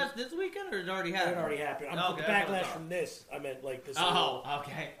landscape. Backlash this weekend, or it already happened? It already happened. Okay, the backlash from this, I meant like this.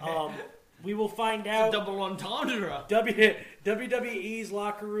 Okay. We will find out. It's a double entendre. WWE's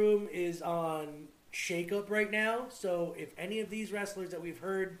locker room is on shakeup right now. So if any of these wrestlers that we've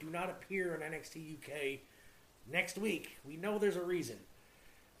heard do not appear on NXT UK next week, we know there's a reason.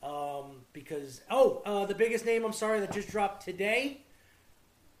 Because the biggest name, I'm sorry, that just dropped today,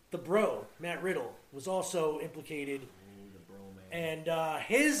 the Bro, Matt Riddle, was also implicated. And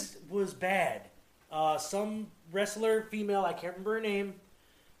his was bad. Some wrestler, female, I can't remember her name,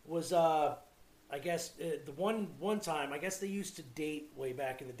 was, I guess, the one time, I guess they used to date way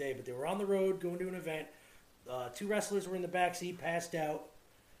back in the day, but they were on the road going to an event. 2 wrestlers were in the backseat, passed out.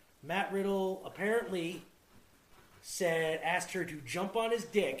 Matt Riddle apparently asked her to jump on his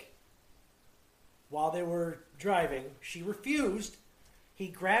dick while they were driving. She refused. He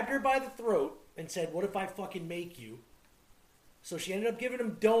grabbed her by the throat and said, "What if I fucking make you?" So she ended up giving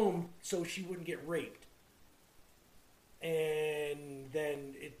him dome so she wouldn't get raped. And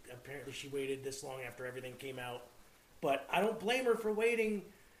then apparently she waited this long after everything came out. But I don't blame her for waiting.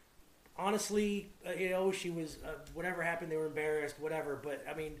 Honestly, she was, whatever happened, they were embarrassed, whatever. But,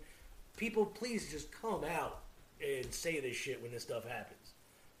 I mean, people, please just come out and say this shit when this stuff happens.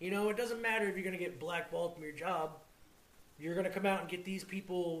 It doesn't matter if you're going to get blackballed from your job. You're going to come out and get these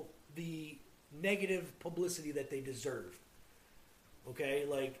people the negative publicity that they deserve. Okay?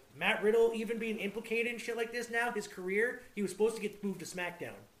 Like, Matt Riddle even being implicated in shit like this now, his career, he was supposed to get moved to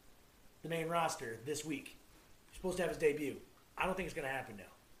SmackDown, the main roster, this week. He's supposed to have his debut. I don't think it's going to happen now.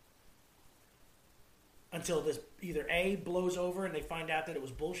 Until this either A, blows over and they find out that it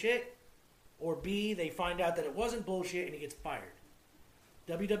was bullshit, or B, they find out that it wasn't bullshit and he gets fired.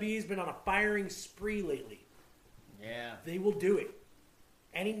 WWE's been on a firing spree lately. Yeah. They will do it.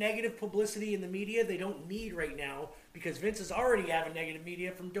 Any negative publicity in the media they don't need right now because Vince is already having negative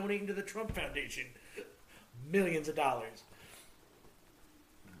media from donating to the Trump Foundation. Millions of dollars.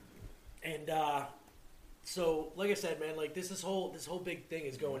 And so, like I said, man, like this whole big thing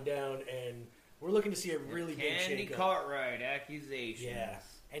is going down, and we're looking to see a really big shakeup. Candy Cartwright accusations. Yeah.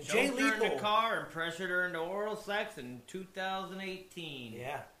 And Choked Jay her in Lethal. the car and pressured her into oral sex in 2018.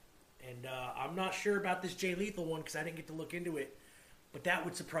 Yeah. And I'm not sure about this Jay Lethal one because I didn't get to look into it. But that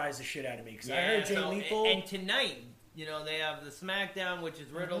would surprise the shit out of me. Because I heard Jay Lethal. And tonight, they have the SmackDown, which is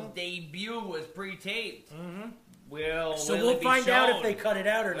Riddle's debut, was pre-taped. Mm-hmm. We'll find out if they cut it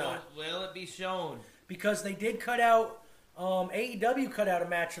out or not. Will it be shown? Because they did cut out, AEW cut out a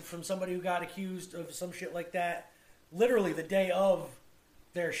match from somebody who got accused of some shit like that literally the day of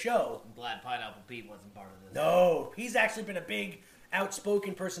their show. I'm glad Pineapple Pete wasn't part of this. No, he's actually been a big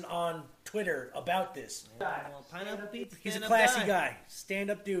outspoken person on Twitter about this. Well, Pineapple Pete's He's a classy guy.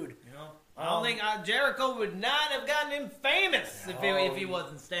 Stand-up dude. I don't think Jericho would not have gotten him famous if he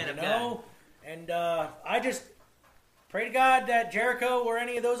wasn't stand-up guy. And I just pray to God that Jericho or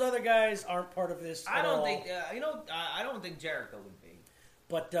any of those other guys aren't part of this. I don't think I don't think Jericho would be.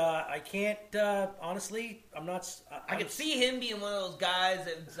 But I can't honestly. I'm not. I could see him being one of those guys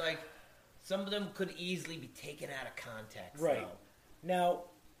that it's like some of them could easily be taken out of context. Right. Now,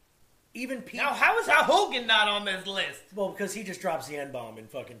 even Pete. Now, how is Hogan not on this list? Well, because he just drops the N-bomb and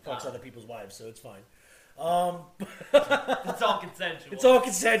fucking fucks other people's wives, so it's fine. It's all consensual. It's all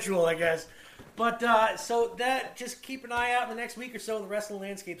consensual, I guess. But, so that, just keep an eye out in the next week or so. The wrestling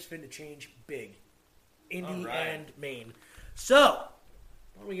landscape's finna change big. Indie and main. So,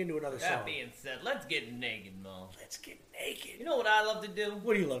 why don't we get into another song? That being said, let's get naked, Mo. Let's get naked. You know what I love to do?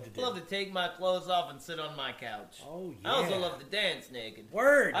 What do you love to do? I love to take my clothes off and sit on my couch. Oh, yeah. I also love to dance naked.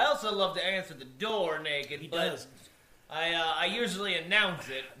 Word. I also love to answer the door naked. He but does. I usually announce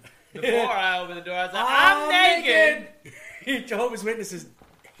it before I open the door. I say, I'm naked. Jehovah's Witnesses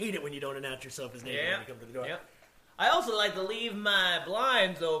hate it when you don't announce yourself as naked when you come to the door. Yep. I also like to leave my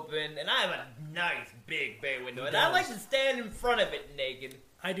blinds open, and I have a nice big bay window, and I like to stand in front of it naked.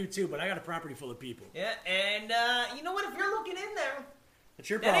 I do too, but I got a property full of people. Yeah, and you know what? If you're looking in there, that's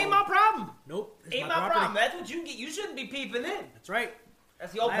your that problem. ain't my problem. Nope, ain't my problem. That's what you get. You shouldn't be peeping in. That's right.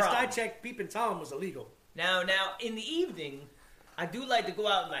 That's your problem. Last I checked, peeping Tom was illegal. Now, in the evening, I do like to go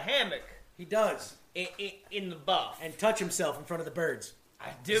out in the hammock. He does. In the buff. And touch himself in front of the birds. I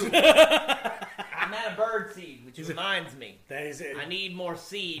do. I'm out of bird seed, which reminds me. That is it. I need more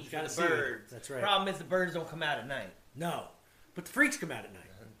seed for the seed. birds. That's right. Problem is the birds don't come out at night. No. But the freaks come out at night.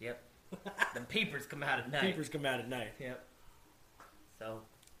 Yep. Them peepers come out at night. Peepers come out at night. Yep. So,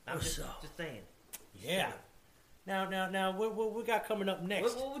 I'm just saying. Yeah. Now, what we got coming up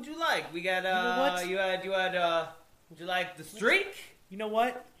next? What would you like? We got, you had, would you like the streak? You know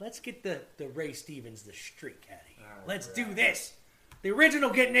what? Let's get the Ray Stevens, the streak out of here. Let's do this. The original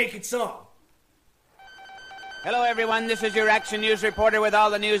Get Naked song. Hello, everyone. This is your Action News reporter with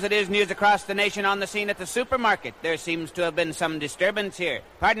all the news that is news across the nation on the scene at the supermarket. There seems to have been some disturbance here.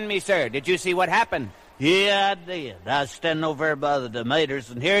 Pardon me, sir. Did you see what happened? Yeah, I did. I was standing over there by the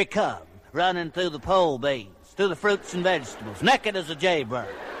tomatoes, and here he come, running through the pole beans, through the fruits and vegetables, naked as a jaybird.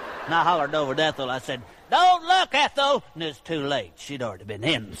 And I hollered over to Ethel. I said, "Don't look, Ethel!" And it's too late. She'd already been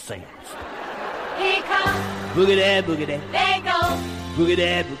incensed. Here comes Boogie-da, boogie-da. They go.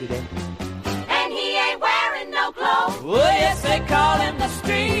 Boogie-da, boogie-da. And he ain't wearing no clothes. Oh, yes, they call him the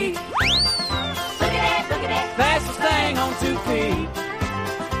streak. Boogie-da, boogie-da. Fastest thing on 2 feet.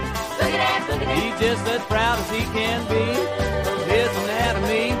 Boogie-da, boogie-da. He's just as proud as he can be of his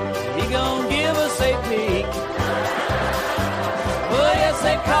anatomy. He gon' give us a peek. Oh yes,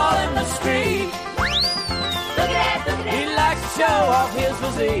 they call him the Streak. He likes to show off his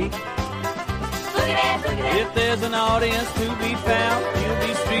physique. If there's an audience to be found, he'll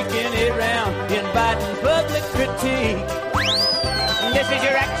be streaking it round, inviting public critique. This is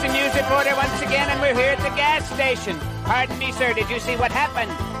your Action News reporter once again, and we're here at the gas station. Pardon me, sir, did you see what happened?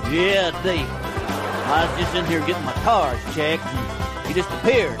 Yeah, Dave. I was just in here getting my tires checked, and he just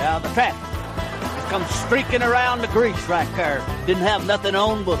appeared out of the traffic. Just come streaking around the grease right there. Didn't have nothing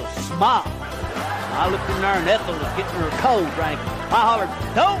on but a smile. I looked in there, and Ethel was getting her cold drink. I hollered,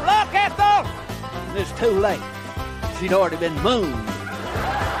 "Don't look, Ethel!" And it's too late. She'd already been mooned.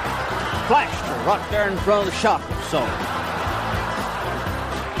 Flashed her right there in front of the shop absorber.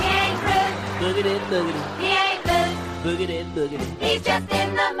 He ain't rude. Boogity, boogity. He ain't rude. Boogity, boogity. He's just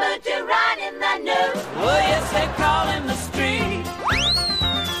in the mood to run in the news. Oh yes, they call him the Streak.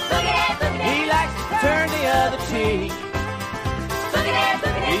 He likes to turn the other cheek.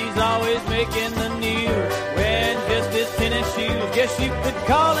 He's always making the news, wearing just his tennis shoes. Guess you could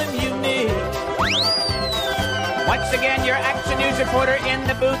call him unique. Once again, your Action News reporter in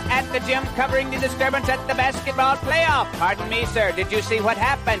the booth at the gym covering the disturbance at the basketball playoff. Pardon me, sir, did you see what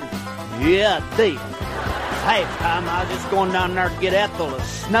happened? Yeah, Dave. Halftime, I was just going down there to get Ethel a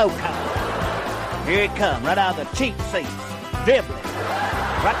snow cone. Here he come, right out of the cheap seats, dribbling,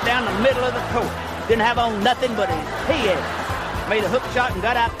 right down the middle of the court. Didn't have on nothing but his PAs. Made a hook shot and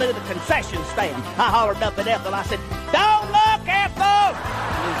got out through the concession stand. I hollered up at Ethel. I said, "Don't look, Ethel!"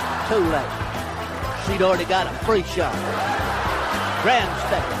 It was too late. She'd already got a free shot.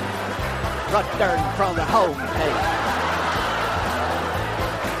 Grandstand. Right there in front of the home table.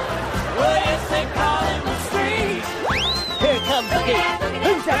 Well, yes, they call him the Streak. Here comes again.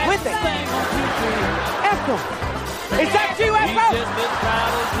 Who's that with him? Ethel. Is that you, Ethel? He's just as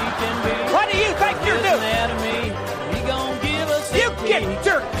proud as he can be. What do you think you're doing? Anatomy. He gon' give us You get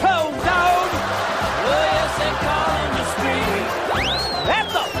your clothes on! Oh, yes, they call him the Streak.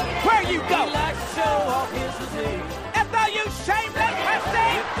 Ethel, where you go? He likes to show off his physique. Ethel, you shameless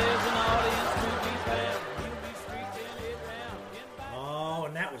hussy! If there's an audience to be found, he'll be streaking it round. Oh,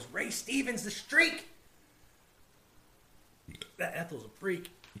 and that was Ray Stevens, the Streak. That Ethel's a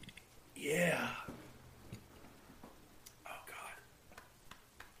freak. Yeah. Oh God.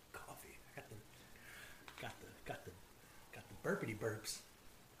 Coffee. I got the burpity burps.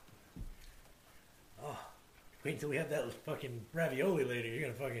 Oh, wait until we have that fucking ravioli later. You're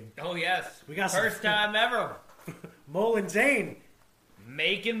gonna fucking. Oh yes. We got first time ever. Mole and Zane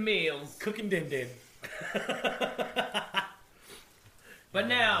making meals, cooking din din. But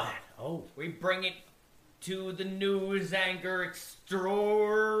now, oh, we bring it to the news anchor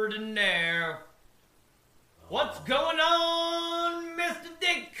extraordinaire. What's going on, Mr.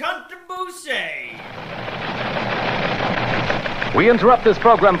 Dick Contribution? We interrupt this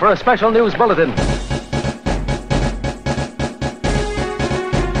program for a special news bulletin.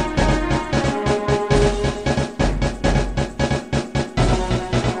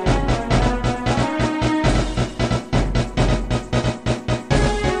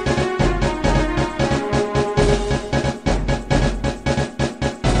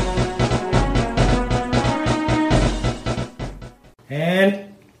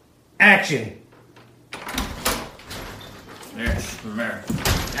 And action. Yes, there.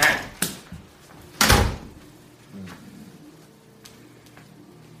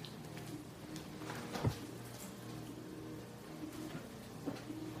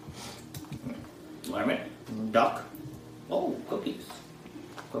 Lemon, duck. Oh, cookies.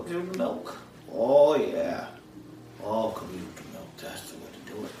 Cookies with milk. Oh, yeah. Oh, cookies with milk. That's the way to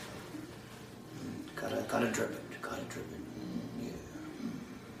do it. Gotta drip it. Gotta drip it. Yeah.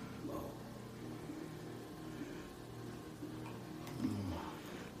 Oh.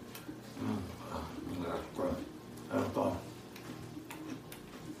 That's great. That's fun.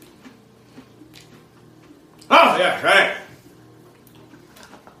 Oh, yeah, right.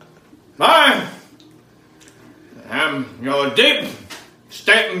 I am your deep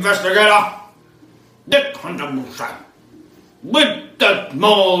state investigator, Dick Hunter-Busa, with the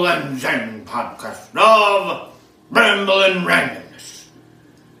Mole and Zen podcast of Bramble and Randomness.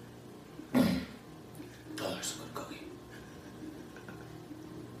 Oh, that's a good cookie.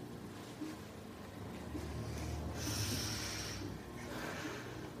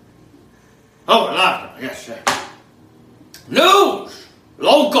 Oh, laughter, yes, sir. News,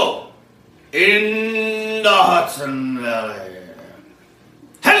 local, in the Hudson Valley.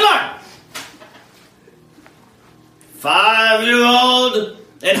 Headline! 5-year-old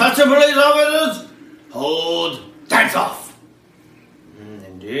and Hudson police officers hold dance off.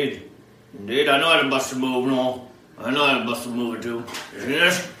 Indeed. Indeed, I know how to bust a move, no. I know how to bust a move or two.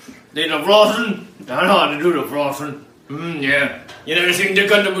 Yes, the flossing. I know how to do the flossing. Yeah. You never seen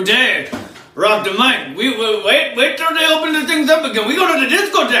Dick under Boutte? Rock the mic. Wait till they open the things up again. We go to the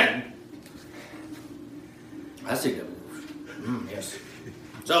discotheque. I see the moves. Yes.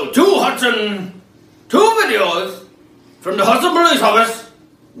 So, two videos from the Hudson Police Office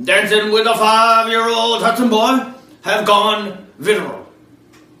dancing with a 5-year-old Hudson boy have gone viral.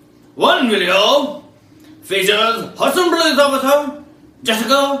 One video features Hudson Police Officer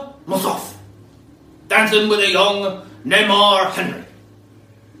Jessica Mossoff dancing with a young Neymar Henry.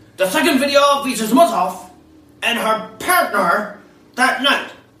 The second video features Mossoff and her partner that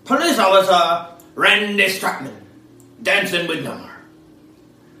night, Police Officer Randy Stratman, dancing with Neymar.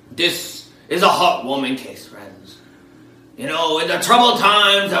 This is a heartwarming case, friends. You know, in the troubled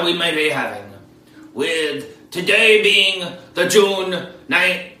times that we may be having, with today being the June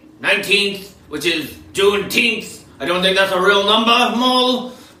 19th, which is Juneteenth. I don't think that's a real number,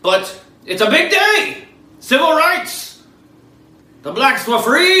 Mole, but it's a big day. Civil rights. The blacks were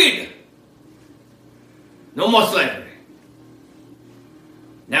freed. No more slavery.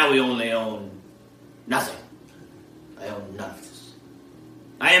 Now we only own nothing. I own none of this.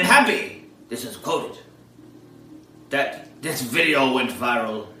 I am happy, this is quoted, that this video went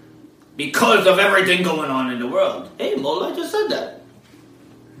viral because of everything going on in the world. Hey, Mole, I just said that.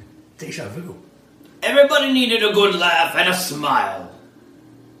 Deja vu. Everybody needed a good laugh and a smile.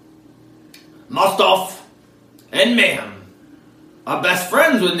 Mossoff and Mayhem are best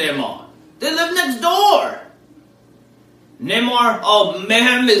friends with Neymar. They live next door.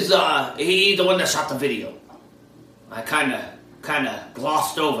 Mayhem is, he's the one that shot the video. I kinda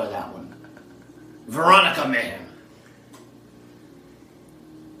glossed over that one. Veronica Mayhem.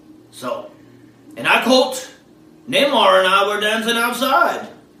 So, and I quote, Neymar and I were dancing outside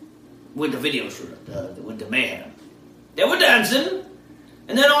with the video shooter, with the Mayhem. They were dancing,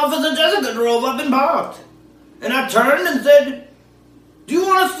 and then Officer Jessica drove up and parked. And I turned and said, do you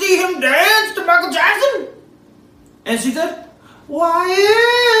want to see him dance to Michael Jackson? And she said, why,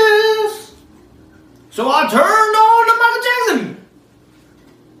 yes. So I turned on to Michael Jackson.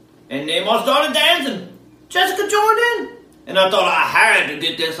 And Neymar started dancing. Jessica joined in. And I thought I had to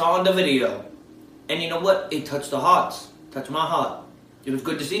get this on the video. And you know what? It touched the hearts. Touched my heart. It was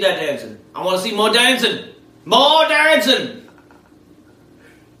good to see that dancing. I want to see more dancing. More dancing.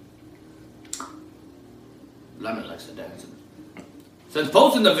 Lemon likes the dancing. Since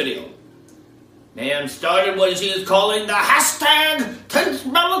posting the video, Mayhem started what she is calling the hashtag Tense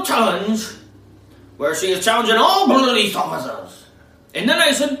Battle Challenge, where she is challenging all police officers in the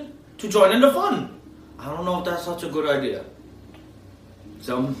nation to join in the fun. I don't know if that's such a good idea.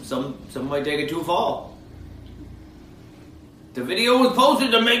 Some might take it too far. The video was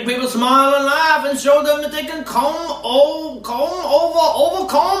posted to make people smile and laugh and show them that they can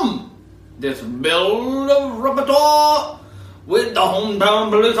overcome this build of repertoire with the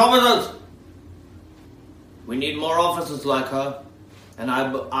hometown police officers. We need more officers like her, and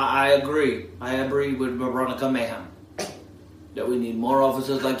I agree. I agree with Veronica Mayhem that we need more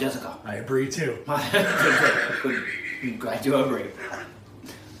officers like Jessica. I agree too. I'm glad you agree.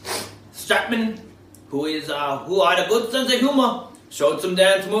 Stratman, who had a good sense of humor, showed some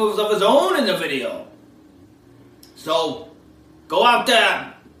dance moves of his own in the video. So, go out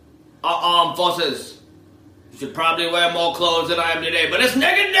there, armed forces. You should probably wear more clothes than I am today, but it's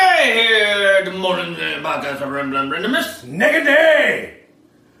Naked Day here at the morning podcast of Randomus. Naked Day!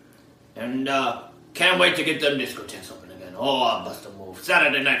 And can't wait to get them discotheques open again. Oh, I'll bust a move.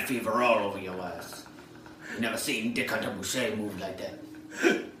 Saturday Night Fever all over your ass. You never seen Dick Hunter Boucher move like that.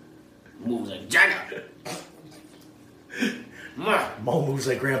 Moves like Jagger. Mo moves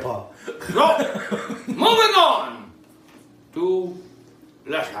like Grandpa. So, moving on to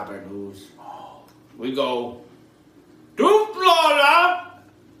less happy news. We go to Florida,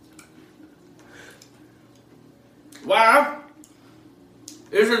 where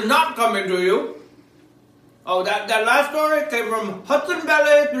this is not coming to you. Oh, that last story came from Hudson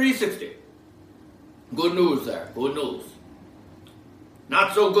Valley 360. Good news there. Good news.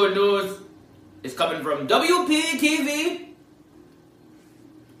 Not so good news is coming from WPTV.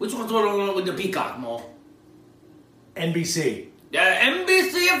 Which one's the one with the peacock, Mo? NBC. The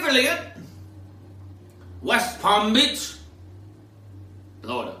NBC affiliate. West Palm Beach,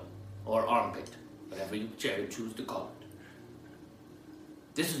 Florida, or Armpit, whatever you choose to call it.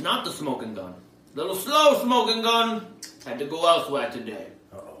 This is not the smoking gun. Little slow smoking gun had to go elsewhere today.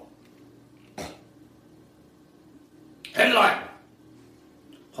 Uh-oh. Headline.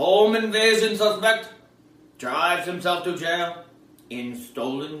 home invasion suspect drives himself to jail in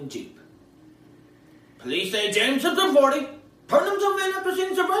stolen Jeep. Police say James Simpson, 40, turned himself in after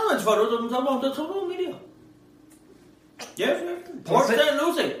seeing surveillance photos of himself on the social media. Yes. Port St.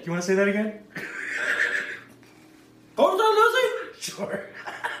 Lucie. Do you want to say that again? Port St. Lucie? Sure.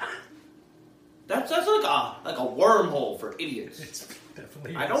 That's like a wormhole for idiots. It's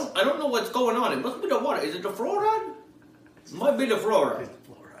definitely. I don't know what's going on. It must be the water. Is it the fluoride? It might be the fluoride. It's the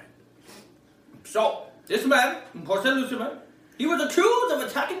fluoride. So this man, Port St. Lucie man, he was accused of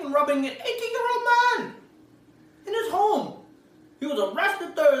attacking and robbing an 18-year-old man in his home. He was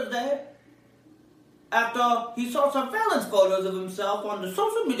arrested Thursday after he saw surveillance photos of himself on the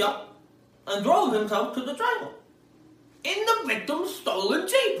social media and drove himself to the jail in the victim's stolen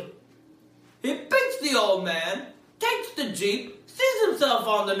Jeep. He beats the old man, takes the Jeep, sees himself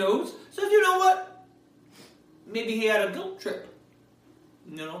on the news, says, you know what? Maybe he had a guilt trip,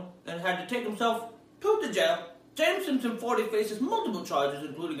 and had to take himself to the jail. James Simpson, 40, faces multiple charges,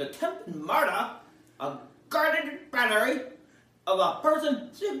 including attempted murder, a guarded battery of a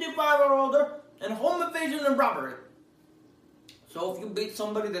person 65 or older, and home invasion and robbery. So if you beat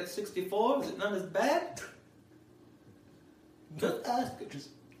somebody that's 64, is it not as bad? Just ask it.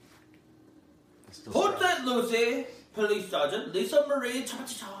 Port St. Lucie Police Sergeant Lisa Marie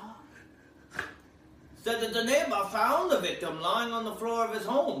Cha-Cha said that the neighbor found the victim lying on the floor of his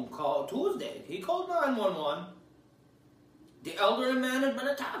home called Tuesday. He called 911. The elderly man had been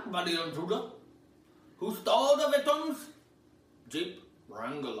attacked by the intruder, who stole the victim's Jeep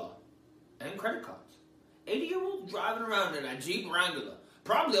Wrangler and credit cards. 80-year-old driving around in a Jeep Wrangler,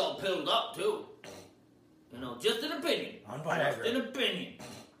 probably all pilled up too. Just an opinion. On Viagra. Just an opinion.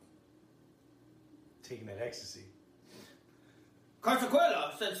 Taking that ecstasy.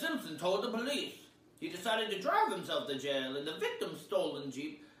 Carsaquela said Simpson told the police he decided to drive himself to jail in the victim's stolen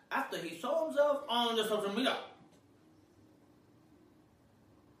Jeep after he saw himself on the social media.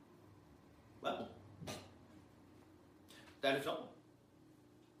 Well, that is all.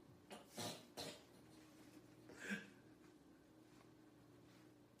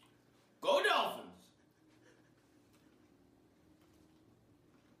 Go Dolphins!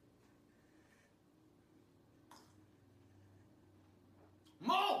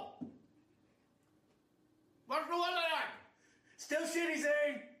 Mo! What's the weather like? Still shitty,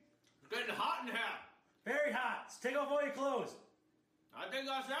 Zane. It's getting hot in here. Very hot. Let's take off all your clothes. I think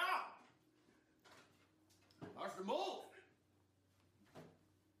that's out. That's the move.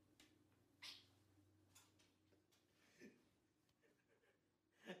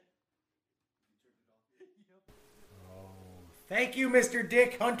 Thank you, Mr.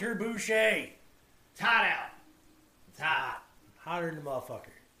 Dick Hunter Boucher. It's hot out. It's hot. Hotter than a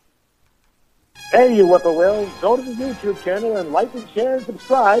motherfucker. Hey, you whippoorwills, go to the YouTube channel and like and share and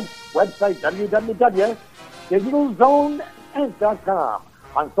subscribe. Website www.digitalzoneinc.com.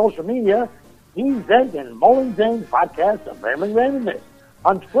 On social media, DZ and Mullen Zane's podcast of Rambling Randomness.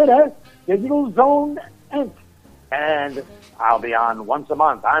 On Twitter, Digital Zone Inc. And I'll be on once a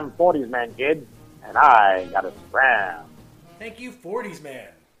month. I'm 40s Man Kid, and I got a scram. Thank you, 40s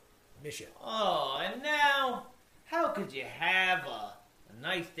Man. Miss you. Oh, and now, how could you have a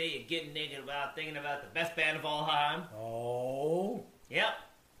nice day of getting naked without thinking about the best band of all time? Oh. Yep.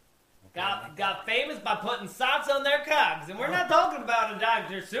 Got famous by putting socks on their cocks. And we're not talking about a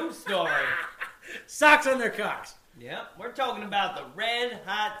Dr. Seuss story. Socks on their cocks. Yep. We're talking about the Red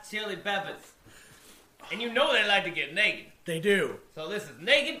Hot Chili Peppers. And you know they like to get naked. They do. So this is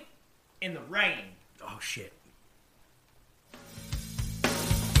Naked in the Rain. Oh, shit.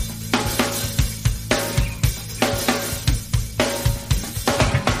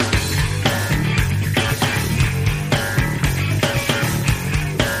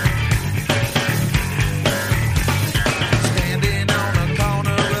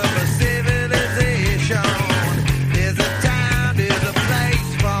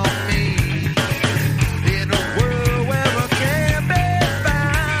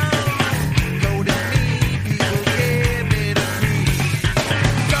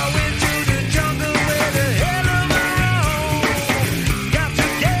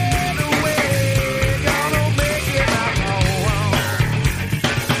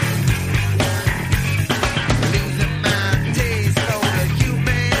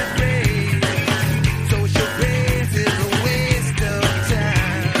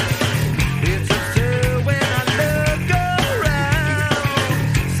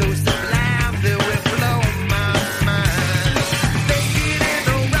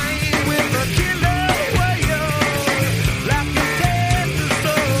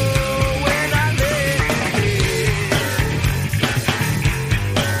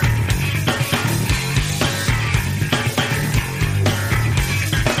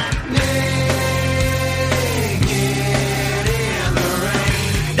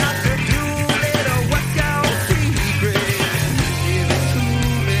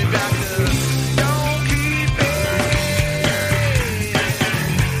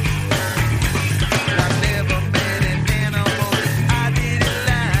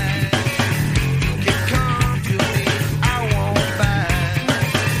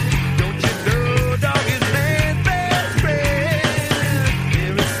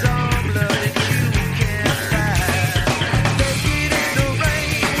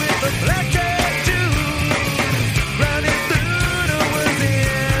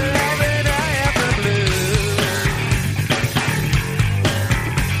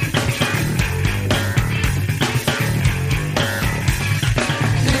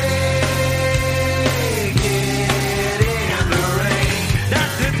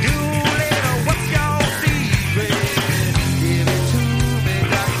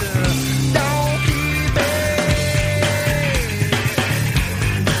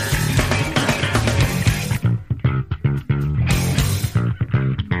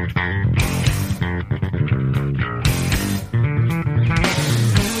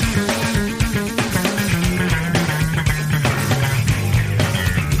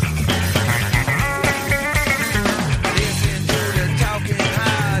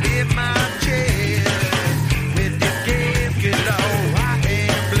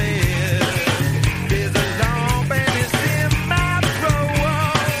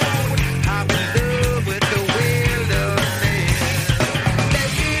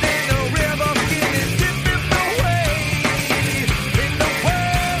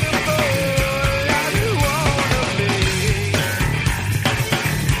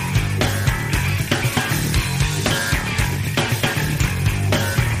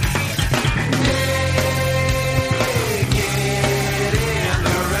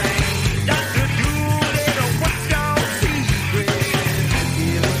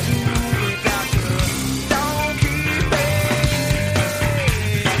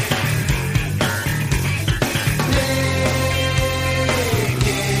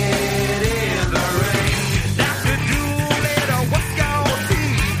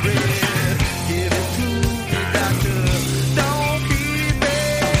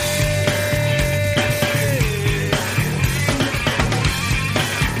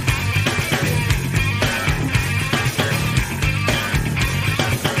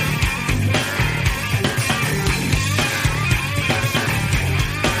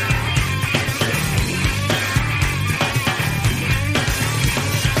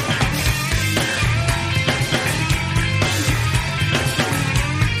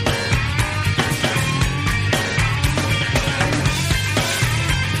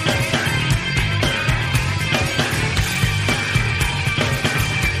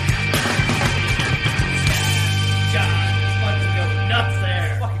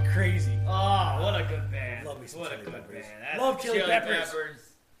 Peppers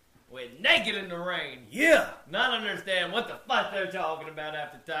went naked in the rain. Yeah. Not understand what the fuck they're talking about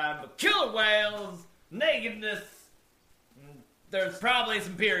half the time, but killer whales, nakedness. There's probably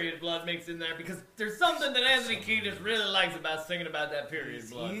some period blood mixed in there because there's something that Anthony Kiedis really likes about singing about that period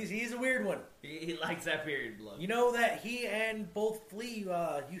blood. He's a weird one. He likes that period blood. You know that he and both Flea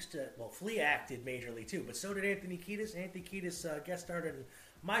Flea acted majorly too, but so did Anthony Kiedis. Anthony Kiedis guest starred in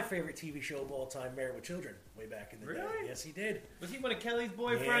my favorite TV show of all time, Married with Children, way back in the day. Yes, he did. Was he one of Kelly's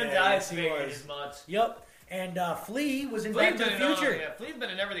boyfriends? Yes, I he figured was. as much. Yep. And Flea was in Flea's Back to the been in Future. Flea's been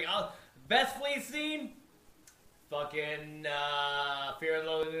in everything. Best Flea scene? Fucking Fear and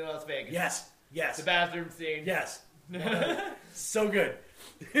Loathing in Las Vegas. Yes. The bathroom scene. Yes. So good.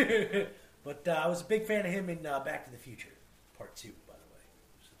 But I was a big fan of him in Back to the Future, Part 2, by the way.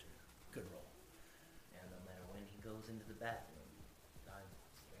 Such a good role. And no matter when he goes into the bathroom, I'm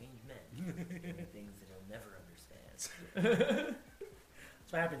strange men doing things that he'll never understand.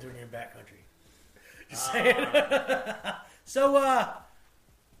 That's what happens when you're in backcountry. Just saying. So,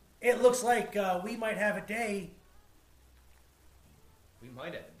 it looks like we might have a day We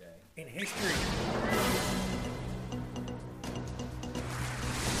might have a day. in history.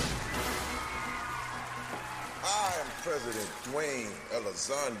 I am President Dwayne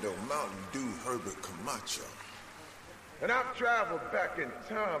Elizondo Mountain Dew Herbert Camacho. And I've traveled back in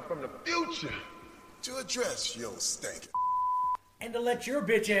time from the future to address your stank. And to let your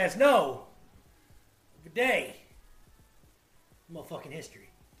bitch ass know of a day in motherfucking history.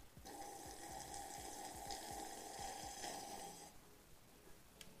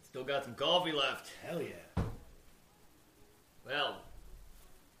 Still got some coffee left. Hell yeah. Well.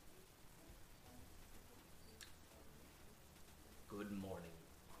 Good morning,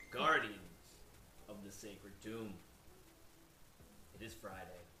 guardians of the sacred tomb. It is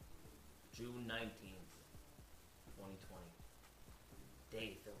Friday, June 19th, 2020.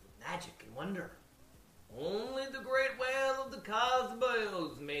 Day filled with magic and wonder. Only the great whale of the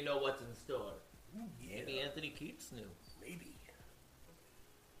cosmos may know what's in store. Yeah. Maybe Anthony Keats knew. Maybe.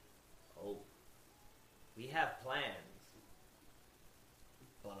 Oh, we have plans.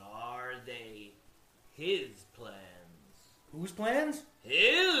 But are they his plans? Whose plans?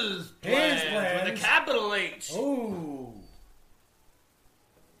 His plans! His plans. With a capital H! Oh.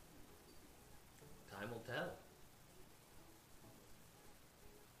 Time will tell.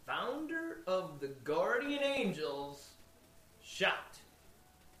 Founder of the Guardian Angels shot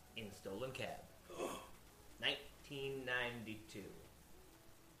in stolen cab. 1992.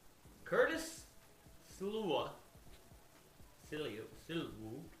 Curtis Silua.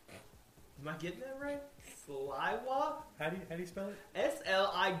 Am I getting that right? Sliwa? How do you spell it?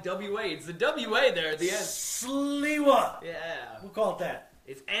 S-L-I-W-A. It's the W-A there at the end. Sliwa. Yeah. We'll call it that.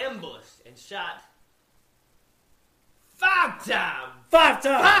 Is ambushed and shot 5 times. 5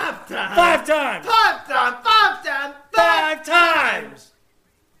 times. 5 times. 5 times. 5 times. 5 times. 5 times.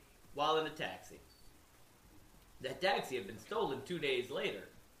 While in a taxi. That taxi had been stolen 2 days later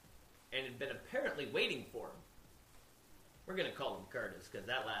and had been apparently waiting for him. We're going to call him Curtis because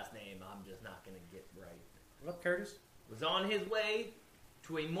that last name I'm just not going to get right. What up, Curtis? Was on his way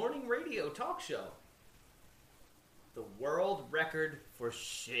to a morning radio talk show. The world record for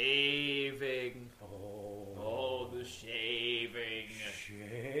shaving. Oh, the shaving.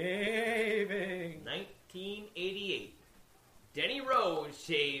 Shaving. 1988. Denny Rose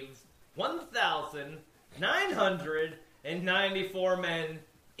shaves 1,994 men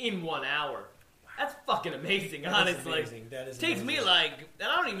in 1 hour. That's fucking amazing, That is honestly. amazing. That is Takes me amazing. and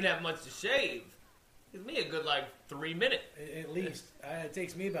I don't even have much to shave. Takes me a good 3 minutes. At least. It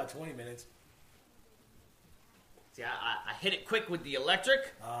takes me about 20 minutes. See, I hit it quick with the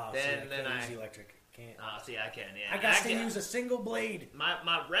electric. Then I use the electric. Can't. See, I can. Yeah, I got to use a single blade.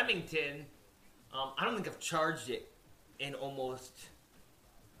 My Remington. I don't think I've charged it in almost.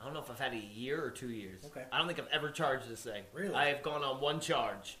 I don't know if I've had a year or 2 years. Okay. I don't think I've ever charged this thing. Really? I have gone on one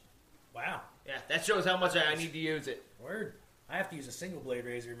charge. Wow. Yeah, that shows how much I need to use it. Word. I have to use a single blade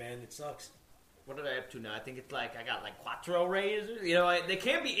razor, man. It sucks. What did I up to now? I think it's I got Quattro razors. You know, they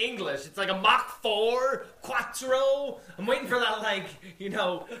can't be English. It's like a Mach 4 Quattro. I'm waiting for that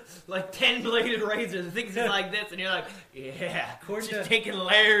 10-bladed razor. The thing's just like this, and you're like, yeah, just taking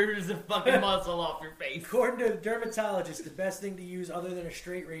layers of fucking muscle off your face. According to the dermatologist, the best thing to use other than a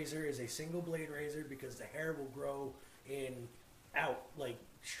straight razor is a single blade razor because the hair will grow out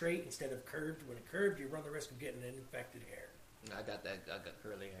straight instead of curved. When it curved, you run the risk of getting an infected hair. I got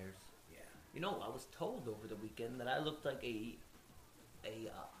curly hairs. Yeah. You know, I was told over the weekend that I looked like oh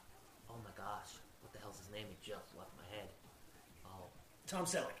my gosh, what the hell's his name? It just left my head. Oh, Tom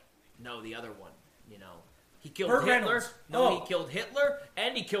Selleck. No, the other one. You know, He killed Burt Hitler. Reynolds. No, Oh. he killed Hitler,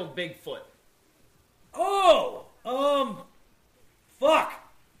 and he killed Bigfoot. Oh! Fuck!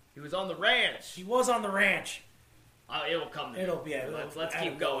 He was on the ranch. He was on the ranch. Oh, it'll come to me. Let's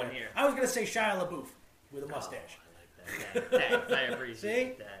keep going here. I was going to say Shia LaBeouf with a mustache. Thanks, I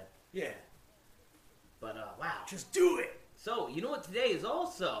appreciate See? that. Yeah. But, wow. Just do it. So, you know what today is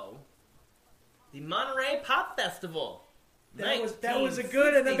also? The Monterey Pop Festival. That was a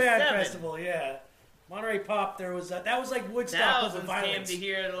good and a bad 1967. festival, yeah. Monterey Pop, that was like Woodstock of the Thousands came violence. to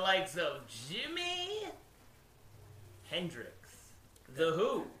hear the likes of Jimi Hendrix, The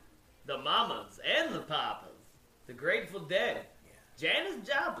Who, the Mamas and the Papas, the Grateful Dead, Janis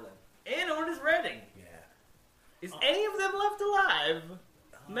Joplin, and Otis Redding. Yeah. Is any of them left alive?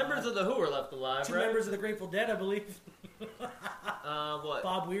 Members of The Who are left alive, Two right? members of the Grateful Dead, I believe. What?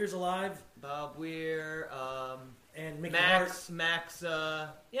 Bob Weir's alive. Bob Weir, and Mickey Hart. Max Brooks.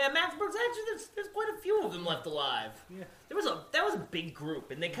 Actually, there's quite a few of them left alive. Yeah. That was a big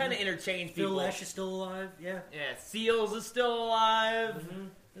group, and they kind of interchanged Phil people. Lesh is still alive, yeah. Yeah, Seals is still alive. Mm-hmm.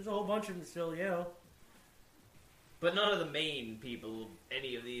 There's a whole bunch of them still, yeah. But none of the main people,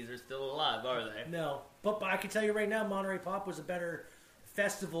 any of these, are still alive, are they? No. But I can tell you right now, Monterey Pop was a better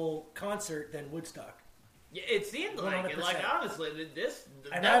festival concert than Woodstock. Yeah, it seemed like it. 100%. Like, honestly,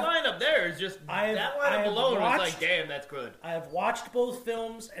 And that I've- lineup there is just... that lineup alone was like, damn, that's good. I have watched both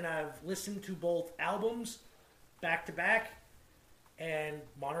films, and I've listened to both albums back to back, and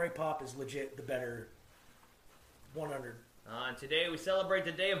Monterey Pop is legit the better 100. And today we celebrate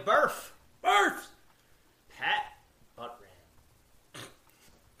the day of birth. Birth! Pat Buttram.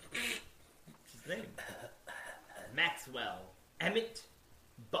 What's his name? Maxwell Emmett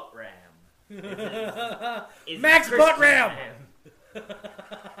Buttram. Is Max Christian Buttram! man.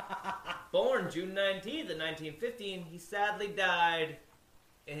 Born June 19th of 1915, he sadly died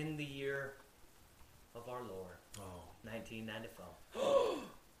in the year of our Lord. 1994.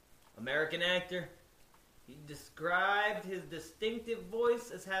 American actor. He described his distinctive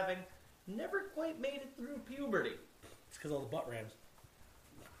voice as having never quite made it through puberty. It's because all the butt rams.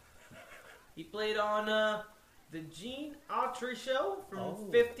 He played on the Gene Autry Show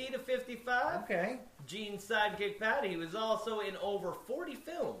from 50 to 55. Okay. Gene's sidekick Patty. He was also in over 40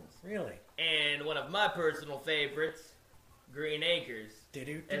 films. Really? And one of my personal favorites, Green Acres, as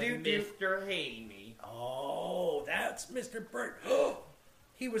Mr. Haney. Oh, that's Mr. Burt.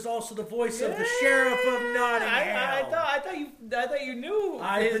 He was also the voice of the Sheriff of Nottingham. I thought you knew.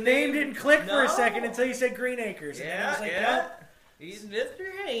 The name didn't click for a second until you said Green Acres. And then I was like, nope. He's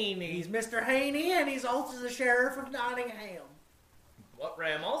Mr. Haney. He's Mr. Haney, and he's also the Sheriff of Nottingham.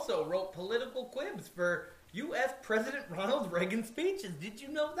 Buttram also wrote political quibs for U.S. President Ronald Reagan speeches. Did you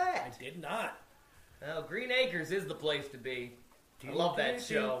know that? I did not. Well, Green Acres is the place to be. I love that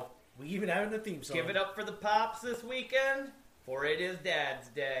show. We even have it in the theme song. Give it up for the Pops this weekend, for it is Dad's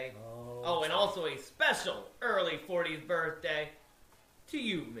Day. Oh, and also a special early 40s birthday to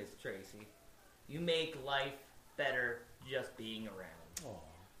you, Miss Tracy. You make life better just being around. Aww.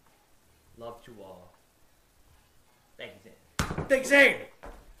 Love to all. Thank you, Sam. Thanks, Zane.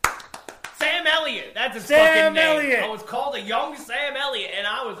 Sam Elliott. That's his Sam fucking name. Elliott. I was called a young Sam Elliott, and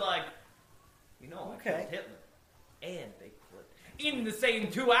I was like, I Okay. killed Hitler and Bigfoot in the same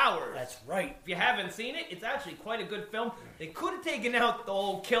 2 hours. That's right. If you haven't seen it, it's actually quite a good film. They could have taken out the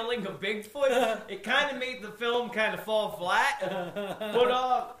whole killing of Bigfoot. It kind of made the film kind of fall flat.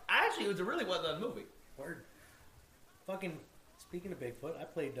 But actually, it was a really well done movie. Word. Fucking, speaking of Bigfoot, I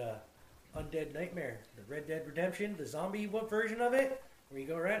played Undead Nightmare, the Red Dead Redemption, the zombie version of it, where you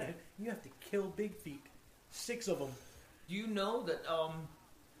go around and you have to kill Big Feet. 6 of them. Do you know that,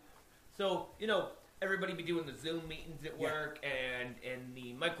 so, everybody be doing the Zoom meetings at work and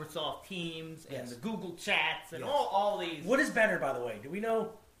the Microsoft Teams and the Google Chats and all these. What is better, by the way? Do we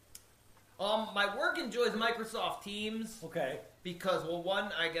know? My work enjoys Microsoft Teams. Okay. Because, well,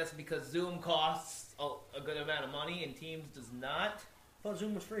 one, I guess because Zoom costs a good amount of money and Teams does not. I thought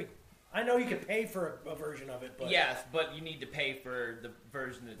Zoom was free. I know you can pay for a version of it, but... Yes, but you need to pay for the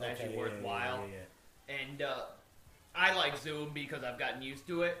version that's actually worthwhile. Yeah. And I like Zoom because I've gotten used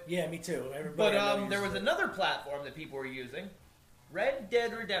to it. Yeah, me too. Everybody But there was another platform that people were using, Red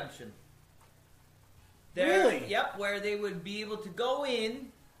Dead Redemption. Really? Yep, where they would be able to go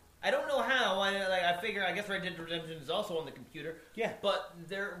in. I don't know how. I figure. I guess Red Dead Redemption is also on the computer. Yeah. But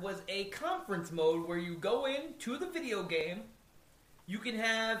there was a conference mode where you go in to the video game. You can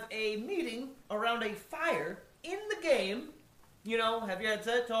have a meeting around a fire in the game. Have your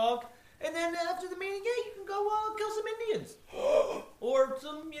headset, talk, And then after the meeting, yeah, you can go kill some Indians. Or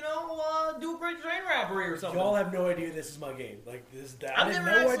some, do a great train robbery or something. Y'all have no idea this is my game. Like, this, that. I I've have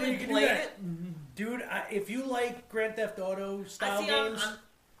never no actually idea you can do played that. it. Dude, if you like Grand Theft Auto style games...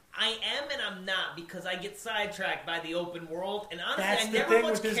 I am and I'm not, because I get sidetracked by the open world, and honestly, That's I the never thing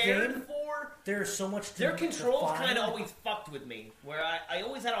much with this cared game. for. There's so much to Their controls define. kind of always fucked with me, where I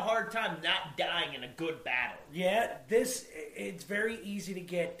always had a hard time not dying in a good battle. Yeah, it's very easy to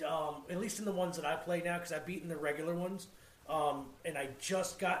get, at least in the ones that I play now, because I've beaten the regular ones, and I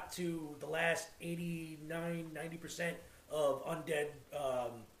just got to the last 89-90% of Undead,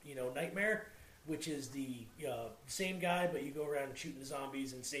 Nightmare, which is the same guy, but you go around shooting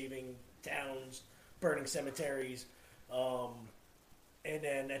zombies and saving towns, burning cemeteries. And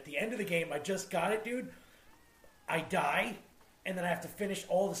then at the end of the game, I just got it, dude. I die, and then I have to finish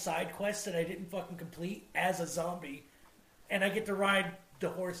all the side quests that I didn't fucking complete as a zombie, and I get to ride the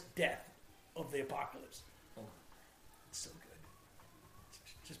horse Death of the Apocalypse. Oh, it's so good.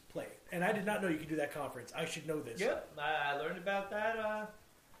 Just play it. And I did not know you could do that conference. I should know this. Yep, I learned about that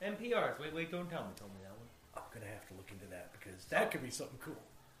NPRs. Wait, don't tell me. Told me that one. I'm going to have to look into that, because that could be something cool.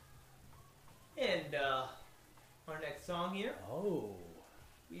 And our next song here. Oh.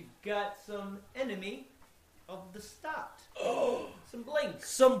 We've got some Enemy of the Stott. Oh. Some Blink.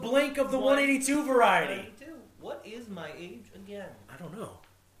 Some Blink of the 182 variety. 182. What is my age again? I don't know.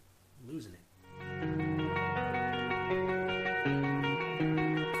 I'm losing it.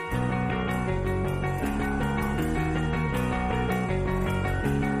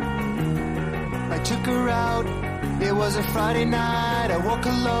 I took her out, it was a Friday night. I woke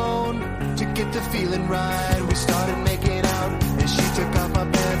alone to get the feeling right. We started making out, and she took off my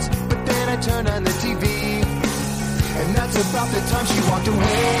pants. But then I turned on the TV, and that's about the time she walked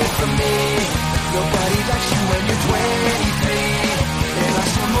away from me. Nobody likes you when you're 23, and I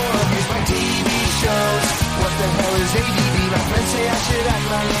still more abuse my TV shows. What the hell is ADD? My friends say I should act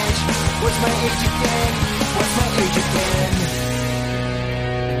my age. What's my age again? What's my age again?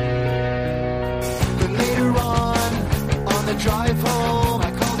 Later on the drive home,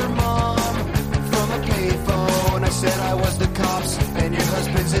 I called her mom from a payphone. I said I was the cops and your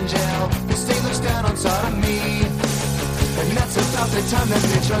husband's in jail. The state looks down on sodomy, and that's about the time that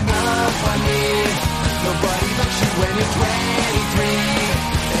bitch hung up on me. Nobody likes you when you're 23,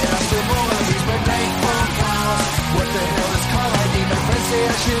 and I still more of these my bank phone calls. What the hell is call ID? My friends say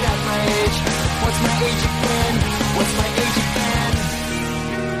I should act my age. What's my age again? What's my age again?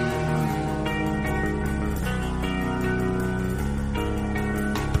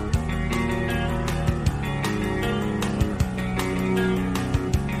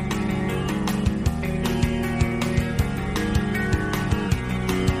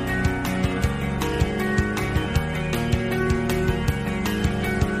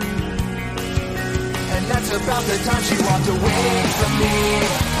 About the time she walked away from me.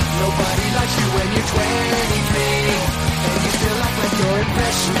 Nobody likes you when you're 23, and you still act like you're in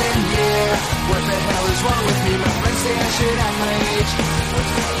freshman year. What the hell is wrong with me? My friends say I should act my age.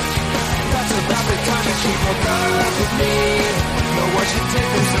 That's about the time that she broke up with me. No one should take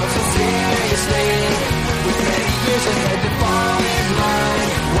themselves so seriously. With many years ahead to fall in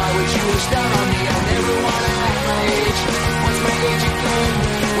line, why would you wish down on me? I never wanna act my age. What's my age again?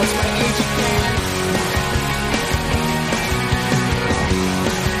 What's my age again?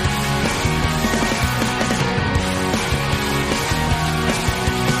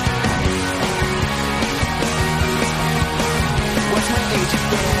 What's my age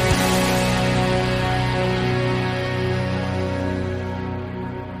again?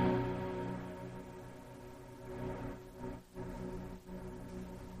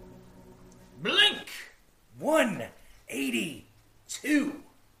 Blink! 182. Is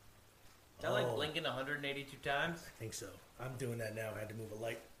that like blinking 182 times? I think so. I'm doing that now. I had to move a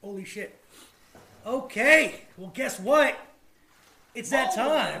light. Holy shit. Okay. Well, guess what? It's that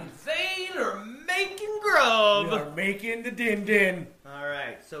time. Zane are making grub. We are making the din-din. All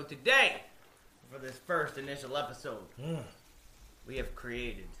right. So today, for this first initial episode, we have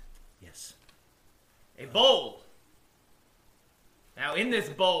created a bowl. Now, in this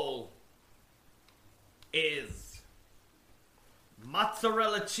bowl is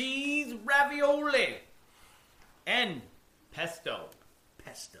mozzarella cheese ravioli and pesto.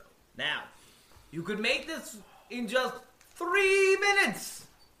 Now, you could make this in just 3 minutes.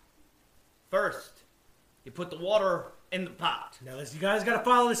 First, you put the water in the pot. Now, listen, you guys got to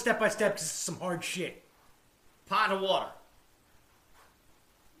follow this step by step because it's some hard shit. Pot of water.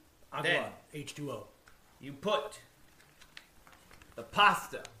 Then, H2O. You put the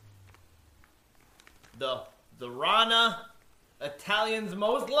pasta, the rana Italians'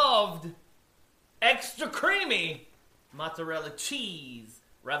 most loved, extra creamy mozzarella cheese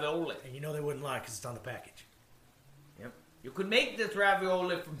ravioli. And you know they wouldn't lie because it's on the package. Yep. You could make this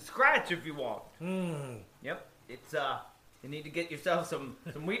ravioli from scratch if you want. Yep. It's you need to get yourself some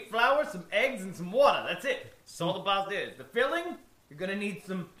wheat flour, some eggs, and some water. That's it. That's all the pasta is. The filling, you're gonna need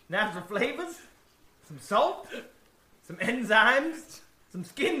some natural flavors, some salt, some enzymes, some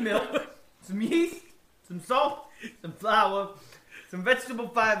skim milk, some yeast, some salt, some flour, some vegetable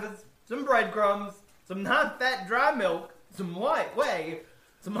fibers, some breadcrumbs, some non-fat dry milk, some white whey,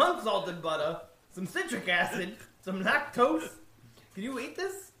 some unsalted butter, some citric acid, some lactose. Can you eat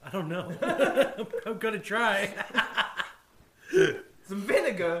this? I don't know. I'm gonna try. Some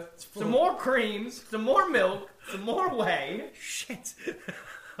vinegar, some more creams, some more milk, some more whey. Shit.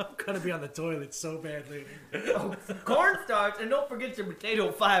 I'm gonna be on the toilet so badly. Some cornstarch, and don't forget your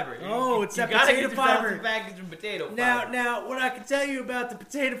potato fiber. It's that you gotta potato get yourself fiber. some package of potato fiber. Now, what I can tell you about the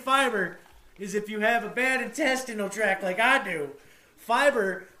potato fiber is if you have a bad intestinal tract like I do,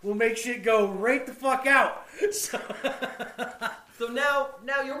 fiber will make shit go right the fuck out. So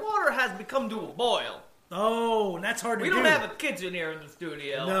now your water has become to a boil. Oh, and that's hard to do. We don't have a kitchen here in the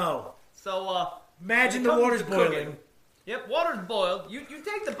studio. No. So, imagine the when it comes water's to cooking- boiling. Yep, water's boiled. You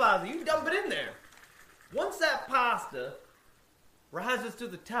take the pasta, you dump it in there. Once that pasta rises to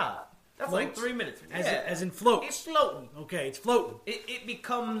the top, that's like Floats? 3 minutes. As in floats. It's floating. Okay, it's floating. It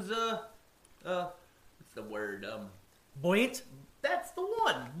becomes what's the word? Buoyant? That's the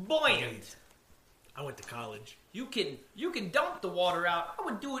one. Buoyant. I went to college. You can dump the water out. I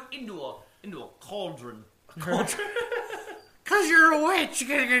would do it into a cauldron. Cause you're a witch. You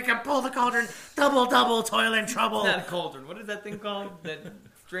can pull the cauldron. Double toilet trouble. It's not a cauldron. What is that thing called that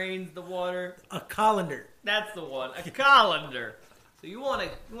strains the water? A colander. That's the one. A colander. So you want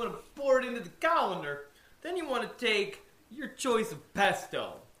to pour it into the colander. Then you want to take your choice of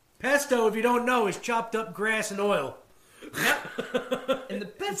pesto. Pesto, if you don't know, is chopped up grass and oil. Yep. And the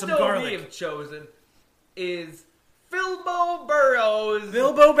some pesto garlic. we have chosen is Bilbo Burrows.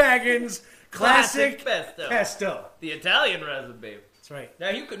 Bilbo Baggins classic pesto. The Italian recipe. That's right.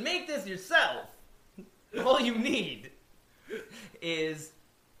 Now you can make this yourself. All you need is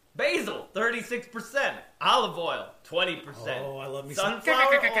basil, 36%, olive oil, 20%. Oh, I love me some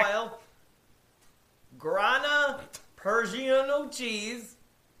sunflower oil, Grana Parmigiano cheese,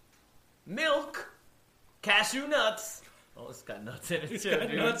 milk, cashew nuts. Oh, it's got nuts in it It's too. got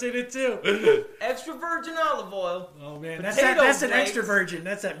dude. nuts in it too. Extra virgin olive oil. Oh man, potato that's an flakes, extra virgin.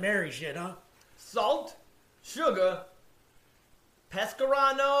 That's that Mary shit, huh? Salt, sugar,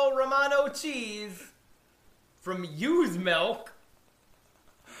 Pescarano Romano cheese from ewe's milk,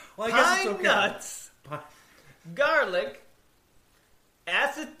 Well, I guess pine it's okay. nuts, garlic,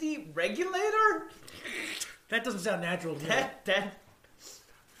 acidity regulator. That doesn't sound natural to me.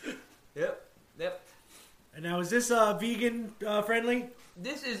 Yep. And now, is this vegan friendly?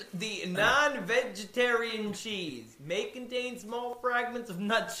 This is the non-vegetarian cheese. May contain small fragments of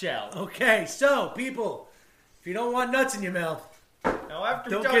nutshell. Okay, so people, if you don't want nuts in your mouth, Now, after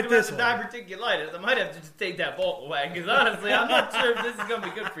Don't we talked get about this the one. diverticulitis, I might have to just take that bolt away, because honestly, I'm not sure if this is going to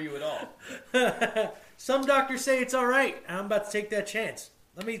be good for you at all. some doctors say it's all right. I'm about to take that chance.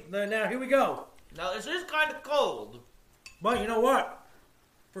 Now here we go. Now, this is kind of cold. But you know what?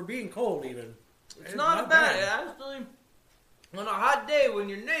 For being cold, even It's not bad. Actually, on a hot day when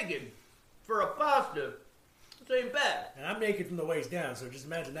you're naked, for a pasta, it ain't bad. And I'm naked from the waist down, so just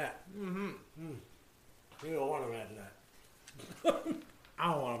imagine that. Mm-hmm. You don't want to imagine that.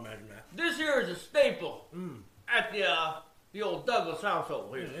 I don't want to imagine that. This here is a staple at the old Douglas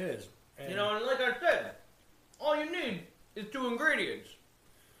household here. It is. You know, and like I said, all you need is 2 ingredients: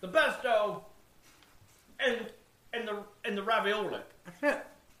 the pesto and the ravioli. That's it.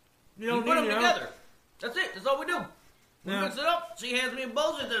 You don't put need them it, together. That's it. That's all we do. We Now- mix it up. She hands me a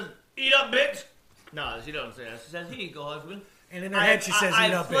bowl. She says, "Eat up, bitch." No, she doesn't say that. She says, "Here you go, husband." And in her head she says,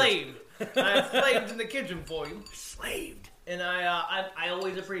 "Eat up, bitch." I've slaved in the kitchen for you. Slaved. And I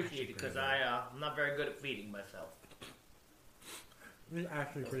always appreciate it because I'm not very good at feeding myself. It's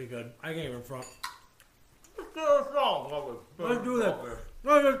actually pretty good. I can't even front. Let's do a song. Let's do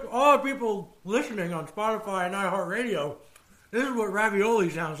that. All the people listening on Spotify and iHeartRadio, this is what ravioli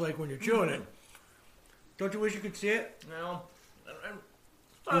sounds like when you're chewing it. Don't you wish you could see it? No.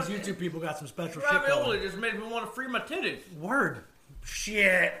 Those YouTube people got some special shit Ravioli going. just made me want to free my titties. Word.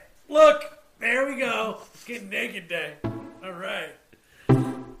 Shit. Look, there we go. It's getting naked day. All right.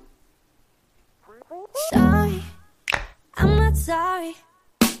 Sorry, I'm not sorry.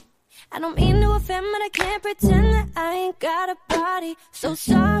 I don't mean to offend, but I can't pretend that I ain't got a body. So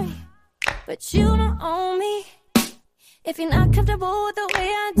sorry, but you don't own me. If you're not comfortable with the way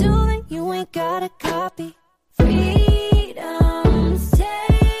I do it, you ain't got a copy. Freedom's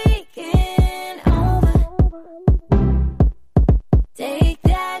taking over. Take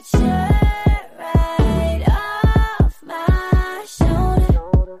that shirt right off my shoulder.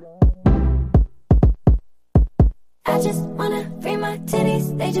 I just wanna free my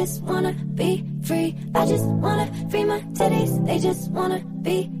titties, they just wanna be free. I just wanna free my titties, they just wanna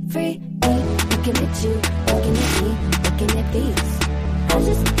be free. Looking at you, looking at me, looking at these. I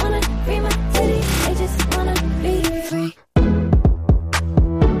just wanna free my titties, they just wanna be free.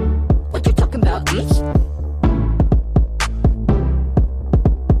 What you talking about, bitch?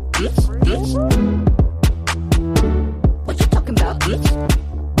 Bitch, bitch. What you talking about, bitch?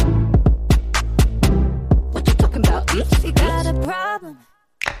 What you talking about, bitch? If you got a problem,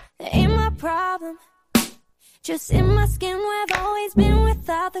 that ain't my problem. Just in my skin where I've always been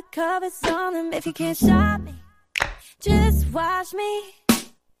without the covers on them. If you can't stop me, just watch me.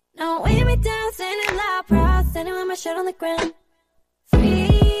 Now weigh me down, standing loud, proud, standing with my shirt on the ground.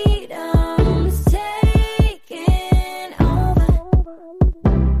 Freedom's taking over.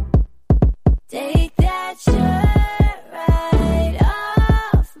 Take that shirt right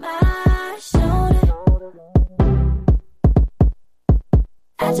off my shoulder.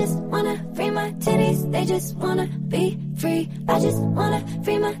 I just wanna free my titties, they just wanna be free. I just wanna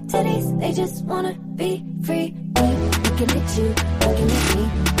free my titties, they just wanna be free. Looking at you, looking at me,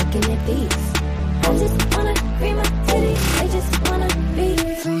 looking at these. I just wanna free my titties, they just wanna be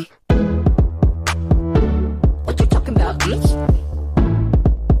free. What you talking about, bitch?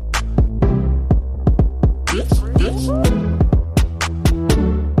 Bitch, bitch.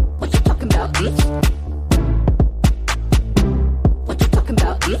 What you talking about, bitch? What you talking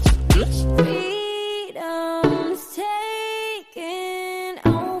about, bitch? Bitch. Freedom's taking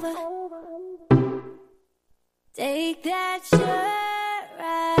over. Take that shirt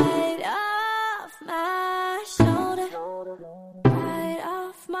right off my shoulder. Right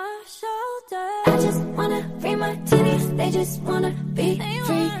off my shoulder. I just wanna free my titties, they just wanna be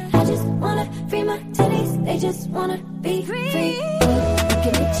free. I just wanna free my titties, they just wanna be free.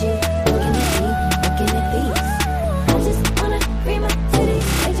 Looking at you, looking at me, looking at these. I just wanna free my titties,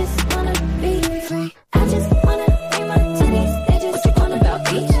 they just wanna be free. I just wanna free my titties, they just wanna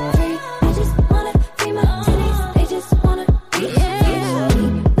be free. I just wanna free my titties, they just wanna be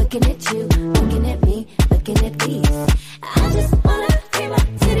free. Looking at you, looking at me, looking at these. I just wanna free my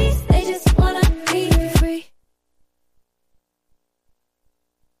titties, they just wanna be free.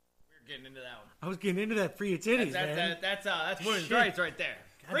 We're getting into that one. I was getting into that free titties, man. That's women's Shit. rights right there.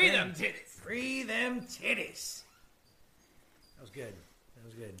 God Free damn. them titties. Free them titties. That was good. That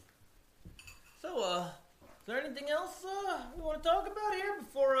was good. So, is there anything else we want to talk about here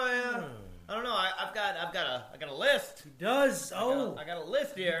before I don't know. I've got a list. He does. Oh, I got a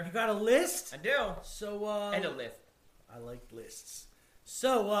list here. You got a list? I do. So, and a list. I like lists.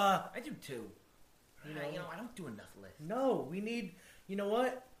 So, I do too. You know, I don't do enough lists. No, we need. You know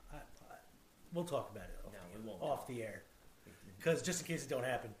what? We'll talk about it. No, we won't. Off the air, because just in case it don't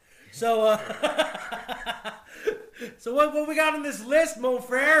happen. So, so what we got on this list, mon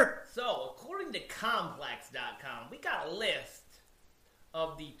frere? So, according to Complex.com, we got a list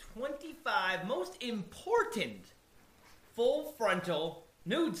of the 25 most important full frontal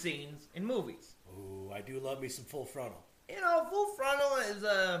nude scenes in movies. Ooh, I do love me some full frontal. You know, full frontal is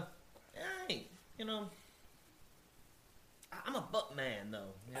hey, you know, I'm a butt man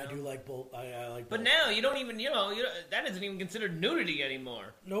though. You know? I do like both. I like. But both. now you don't even, that isn't even considered nudity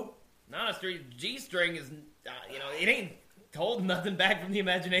anymore. Nope. Not a straight G-string is, it ain't holding nothing back from the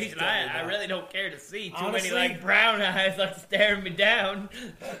imagination. I really don't care to see too many like brown eyes like staring me down.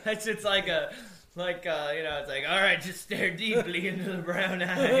 That's just like it's like, all right, just stare deeply into the brown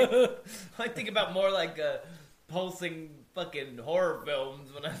eye. I think about more like pulsing fucking horror films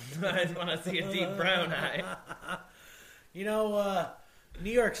when I see a deep brown eye. You know,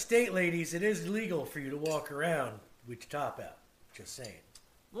 New York State ladies, it is legal for you to walk around with your top out. Just saying.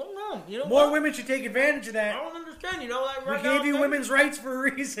 Well, no, you know more what? women should take advantage of that. I don't understand. You know that right we now? gave you women's rights for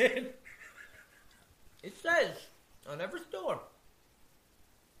a reason. It says on every store,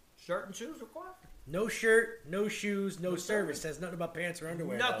 shirt and shoes required. No shirt, no shoes, no service. Says nothing about pants or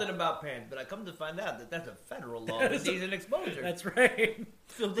underwear. Nothing about pants, but I come to find out that that's a federal law with decent exposure. That's right.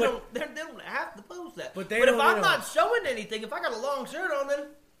 So they don't have to post that. But if I'm not showing anything, if I got a long shirt on, then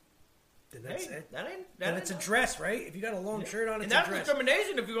that's it. That ain't. And it's a dress, right? If you got a long shirt on, it's and that's a dress.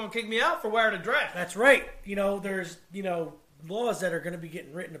 discrimination if you're going to kick me out for wearing a dress. That's right. You know, there's laws that are going to be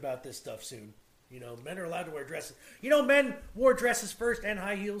getting written about this stuff soon. You know, men are allowed to wear dresses. You know, men wore dresses first and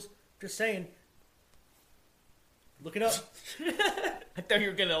high heels. Just saying. Look it up. I thought you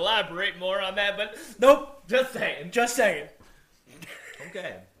were going to elaborate more on that, but nope. Just saying. Just saying.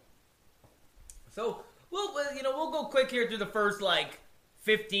 Okay. So we'll go quick here through the first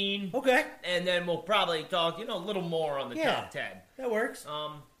 15. Okay. And then we'll probably talk a little more on the top 10. That works.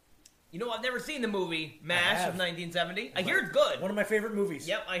 I've never seen the movie MASH of 1970. I hear it's good. One of my favorite movies.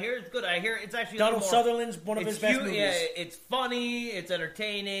 Yep, I hear it's good. I hear it's actually Donald Sutherland's one of his best movies. Yeah, it's funny. It's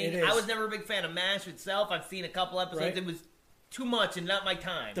entertaining. It is. I was never a big fan of MASH itself. I've seen a couple episodes. Right. It was too much and not my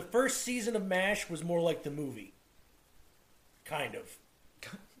time. The first season of MASH was more like the movie. Kind of.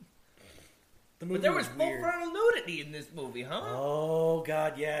 The movie but there was full weird. frontal nudity in this movie, huh? Oh,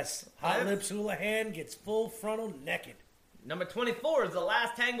 God, yes. Hot Lips Houlihan gets full frontal naked. Number 24 is The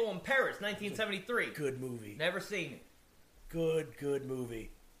Last Tango in Paris, 1973. Good movie. Never seen it. Good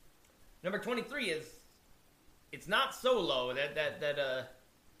movie. Number 23 is It's Not Solo.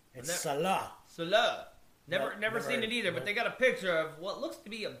 It's Salah. Salah. Never seen heard it either, but they got a picture of what looks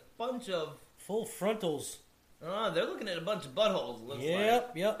to be a bunch of full frontals. Oh, they're looking at a bunch of buttholes. Looks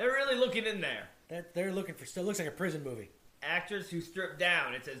Yep. They're really looking in there. They're looking for still looks like a prison movie. Actors who strip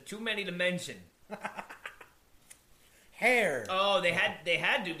down. It says too many to mention. Hair. Oh, they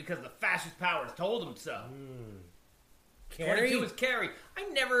had to because the fascist powers told them so. Carrie? 22 is Carrie. I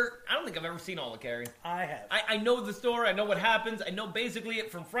don't think I've ever seen all of Carrie. I have. I know the story. I know what happens. I know basically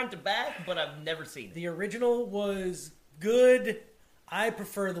it from front to back, but I've never seen it. The original was good. I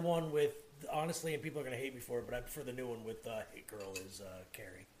prefer the one with, honestly, and people are going to hate me for it, but I prefer the new one with Hit Girl is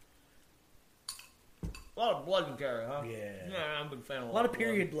Carrie. A lot of blood in Carrie, huh? Yeah. I'm a big fan of A lot of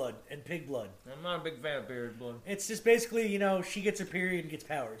period blood and pig blood. I'm not a big fan of period blood. It's just basically, she gets her period and gets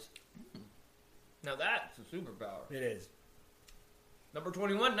powers. Now that's a superpower. It is. Number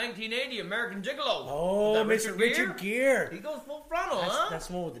 21, 1980, American Gigolo. Oh, Mr. Richard Gere. He goes full frontal, That's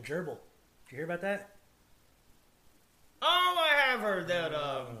the one with the gerbil. Did you hear about that? Oh, I have heard that.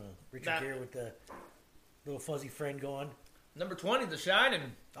 Richard Gere with the little fuzzy friend going. Number 20, The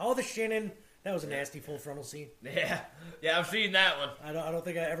Shining. Oh, The Shining. That was a nasty full frontal scene. Yeah, I've seen that one. I don't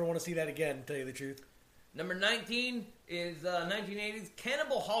think I ever want to see that again, to tell you the truth. Number 19 is 1980's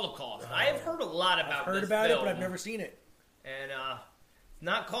Cannibal Holocaust. I have heard a lot about this I've heard about film. it, but I've never seen it. And it's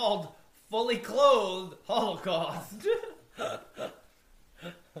not called Fully Clothed Holocaust.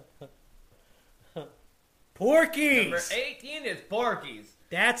 Porky's. Number 18 is Porky's.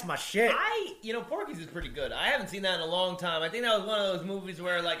 That's my shit. Porky's is pretty good. I haven't seen that in a long time. I think that was one of those movies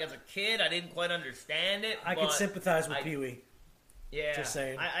where, as a kid, I didn't quite understand it. I could sympathize with Pee-wee. Yeah. Just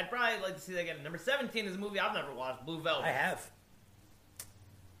saying. I'd probably like to see that again. Number 17 is a movie I've never watched, Blue Velvet. I have.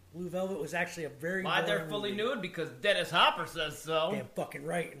 Blue Velvet was actually a very Why they're fully nude? Because Dennis Hopper says so. Damn fucking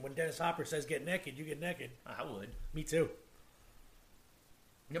right. And when Dennis Hopper says get naked, you get naked. I would. Me too.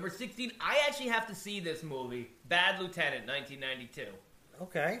 Number 16, I actually have to see this movie, Bad Lieutenant, 1992.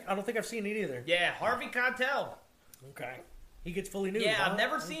 Okay. I don't think I've seen it either. Yeah, Harvey Keitel. Okay. He gets fully nude. Yeah, huh? I've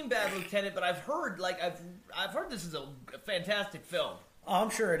never seen Bad Lieutenant, but I've heard I've heard this is a fantastic film. Oh, I'm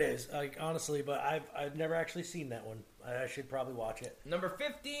sure it is, honestly, but I've never actually seen that one. I should probably watch it. Number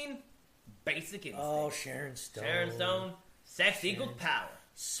 15, Basic Instinct. Oh, Sharon Stone. Sharon Stone. Sex equals power.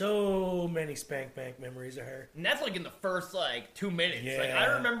 So many Spank Bank memories of her. And that's in the first 2 minutes. Yeah.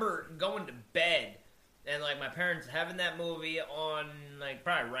 I remember going to bed and my parents having that movie on,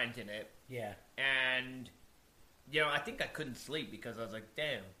 probably renting it. Yeah. And I think I couldn't sleep because I was like,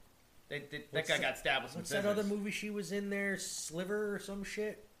 damn, that guy got stabbed with some What's scissors. that other movie she was in there? Sliver or some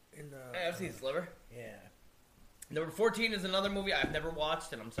shit? I've seen Sliver. Yeah. Number 14 is another movie I've never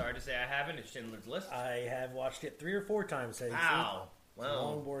watched, and I'm sorry to say I haven't. It's Schindler's List. I have watched it 3 or 4 times. Wow. It's a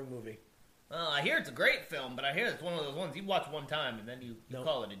long, boring movie. Well, I hear it's a great film, but I hear it's one of those ones you watch one time and then you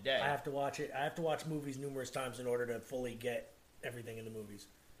call it a day. I have to watch it. I have to watch movies numerous times in order to fully get everything in the movies.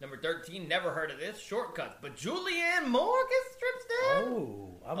 Number 13, never heard of this, Shortcuts, but Julianne Moore gets stripped down. Oh,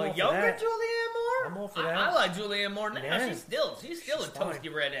 I'm a all for younger that. Julianne Moore. I'm all for that. I like Julianne Moore now. Yeah. She's still a toasty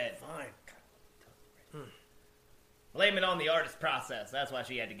fine. redhead. Fine. Blame it on the artist process. That's why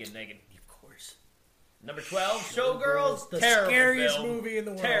she had to get naked. Of course. Number 12, Showgirls. The Terrible scariest film. movie in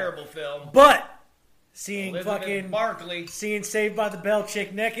the world. Terrible film. But seeing Elizabeth fucking Barkley, seeing Saved by the Bell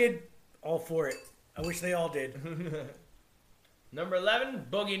chick naked, all for it. I wish they all did. Number 11,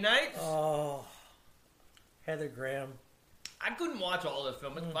 Boogie Nights. Oh, Heather Graham. I couldn't watch all this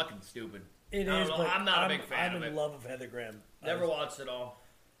film. It's fucking stupid. It I don't is, know. but I'm not a big fan I'm of in it. love of Heather Graham. Never watched it all.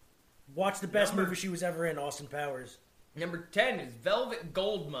 Watched the best movie she was ever in, Austin Powers. Number 10 is Velvet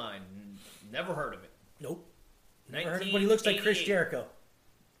Goldmine. Never heard of it. Nope. Never heard of it, but he looks like Chris 1988. Jericho.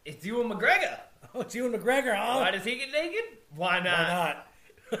 It's Ewan McGregor. Oh, it's Ewan McGregor, huh? Why does he get naked? Why not?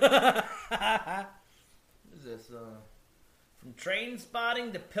 Why not? This Who's this? From Train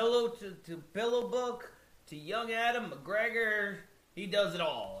Spotting to Pillow Pillow Book to Young Adam McGregor. He does it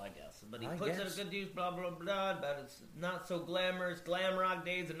all, I guess. But he puts it a good use, blah, blah, blah, about its not so glamorous glam rock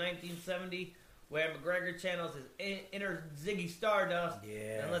days of 1970, where McGregor channels his inner Ziggy Stardust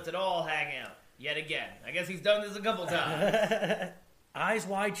and lets it all hang out. Yet again. I guess he's done this a couple times. Eyes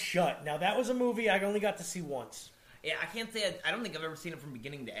Wide Shut. Now, that was a movie I only got to see once. Yeah, I can't say... I don't think I've ever seen it from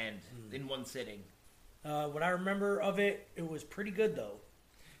beginning to end in one sitting. What I remember of it, it was pretty good, though.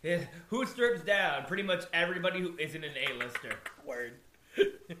 Yeah, who strips down? Pretty much everybody who isn't an A-lister. Word.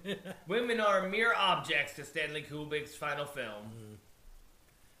 Women are mere objects to Stanley Kubrick's final film.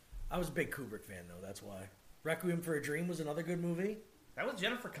 I was a big Kubrick fan, though. That's why. Requiem for a Dream was another good movie. That was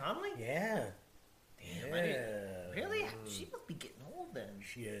Jennifer Connelly? Yeah. Damn, really? She must be getting old then.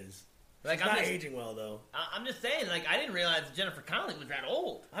 She is. Like, She's not aging well, though. I'm just saying, like, I didn't realize Jennifer Connelly was that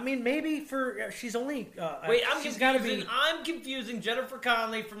old. I mean, maybe she's only... Wait, I'm she's confusing Jennifer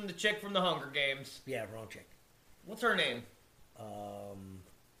Connelly from the chick from the Hunger Games. Yeah, wrong chick. What's her name? I don't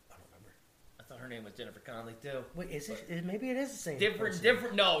remember. I thought her name was Jennifer Connelly, too. Wait, is it? Maybe it is the same person.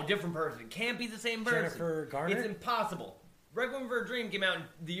 Different person. It can't be the same person. Jennifer Garner? It's impossible. Requiem for a Dream came out in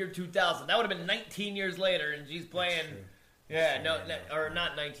the year 2000. That would have been 19 years later, and she's playing... Yeah, or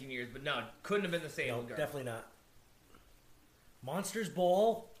not 19 years, but no, couldn't have been the same girl. Definitely not. Monsters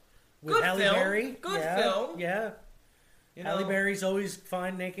Ball with Good Halle film. Berry. Good film. Yeah. You Halle know- Berry's always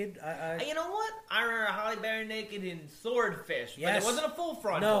fine naked. You know what? I remember Halle Berry naked in Swordfish, but Yes. it wasn't a full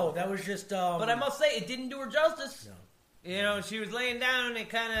frontal. No, that was just... but I must say, it didn't do her justice. No. You know, she was laying down and it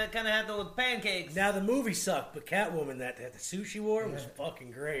kind of had those pancakes. Now, the movie sucked, but Catwoman, that the suit she wore was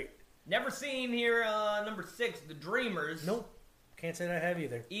fucking great. Never seen here, number 6, The Dreamers. Nope. Can't say that I have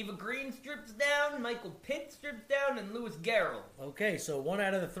either. Eva Green strips down, Michael Pitt strips down, and Louis Garrel. Okay, so 1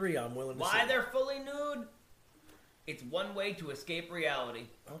 out of the 3 I'm willing to Why see. they're fully nude? It's one way to escape reality.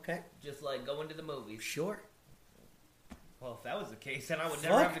 Okay. Just like going to the movies. Sure. Well, if that was the case, then I would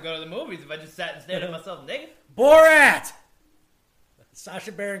never have to go to the movies if I just sat and stared at myself naked. Borat!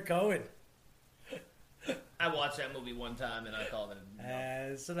 Sacha Baron Cohen. I watched that movie one time and I called it a...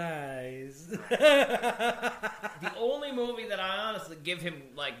 That's nice. The only movie that I honestly give him,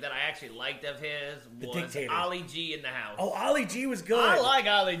 like, that I actually liked of his was Dictator. Ollie G in the House. Oh, Ollie G was good. I like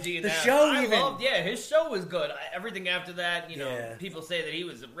Ollie G in the House. show I even. loved, his show was good. Everything after that, you know, Yeah. people say that he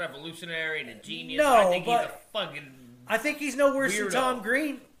was a revolutionary and a genius. No, I think but he's a fucking I think he's no worse weirdo. than Tom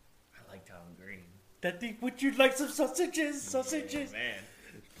Green. I like Tom Green. Would you like some sausages? Sausages. Man.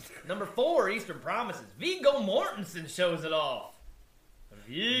 Number 4, Eastern Promises. Viggo Mortensen shows it off.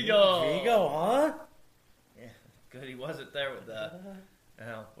 Viggo, huh? Yeah, good he wasn't there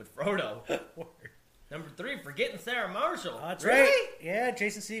with Frodo. Number 3, Forgetting Sarah Marshall. That's Really? right. Yeah,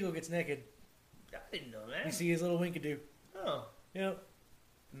 Jason Segel gets naked. I didn't know that. You see his little winkadoo. Oh. Yep.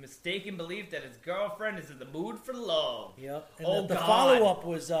 Mistaken belief that his girlfriend is in the mood for love. Yep. And Oh, the God. follow-up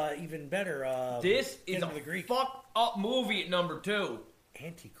was even better. This Get is Into a the Greek. fucked up movie at number 2.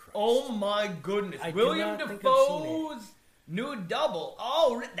 Antichrist. Oh my goodness. I do William not think I've Dafoe's nude double.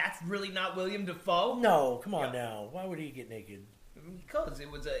 Oh, that's really not William Dafoe? No, come on now. Why would he get naked? Because it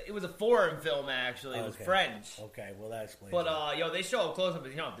was a foreign film, actually. It was Okay. French. Okay, well that explains. But it. they show up close up,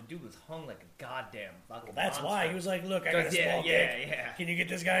 and the dude was hung like a goddamn fucking That's monster. why he was like, "Look, I got a 'Cause, small dick. yeah. Can you get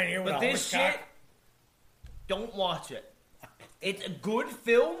this guy in here with But a this Hummer shit, cock?" don't watch it. It's a good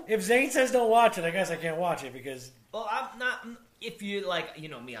film. If Zane says don't watch it, I guess I can't watch it because. Well, I'm not. If you like, you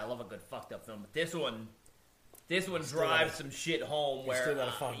know me, I love a good fucked up film. But this one Still drives gotta- some shit home. you Where still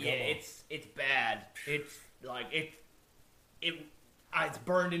gotta find yeah, Gummo. it's bad. It's like it's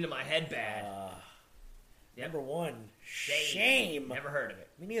burned into my head bad. Number 1, Shame. Never heard of it.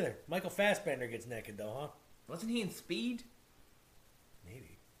 Me neither. Michael Fassbender gets naked though, huh? Wasn't he in Speed?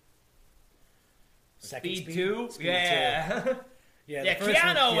 Maybe. Speed 2? Speed Yeah. 2. Yeah, the first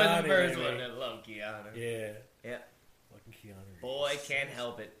Keanu one, was the Keanu, first baby. one. I love Keanu. Yeah. Yeah. Fucking Keanu. Boy, can't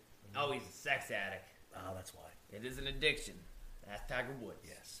help it. Oh, he's a sex addict. Oh, that's why. It is an addiction. That's Tiger Woods.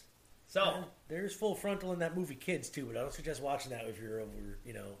 Yes. So, And there's full frontal in that movie Kids too, but I don't suggest watching that if you're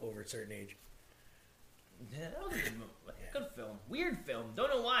over a certain age. yeah, that was a good film. Weird film. Don't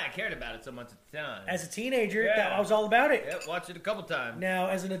know why I cared about it so much at the time. As a teenager, Yeah. I was all about it. Yeah, watched it a couple times. Now,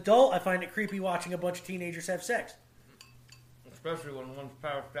 as an adult, I find it creepy watching a bunch of teenagers have sex. Especially when one's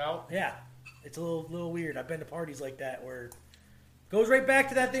passed out. Yeah, it's a little weird. I've been to parties like that where it goes right back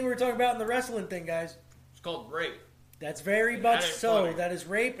to that thing we were talking about in the wrestling thing, guys. It's called rape. That's very That much ain't so. funny. That is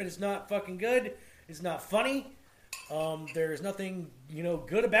rape, and it's not fucking good. It's not funny. There is nothing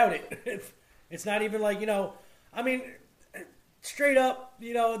good about it. It's not even like I mean, straight up,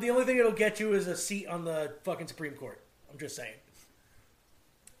 the only thing it'll get you is a seat on the fucking Supreme Court. I'm just saying.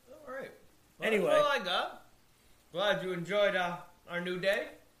 All right. Well, Anyway. that's all I got. Glad you enjoyed our new day.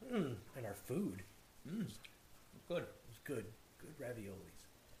 And our food. Good. It was good. Good raviolis.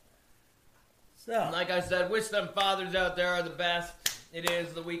 So, Like I said, wish them fathers out there are the best. It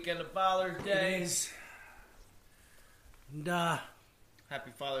is the weekend of Father's Day. it is. And,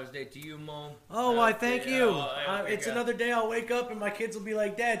 Happy Father's Day to you, Mom. oh, why, thank you. I It's another day I'll wake up and my kids will be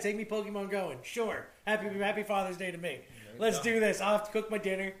like, Dad, take me Pokemon Going. Sure. Happy Father's Day to me. Let's go. do this. I'll have to cook my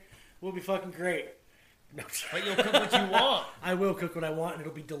dinner. We'll be fucking great. No, But you'll cook what you want. I will cook what I want, and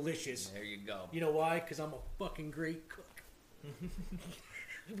it'll be delicious. There you go. You know why? Because I'm a fucking great cook.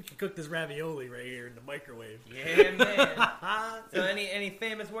 We can cook this ravioli right here in the microwave. Yeah, man. So any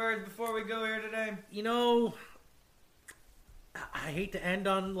famous words before we go here today? I hate to end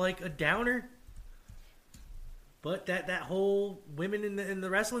on like a downer, but that whole women in the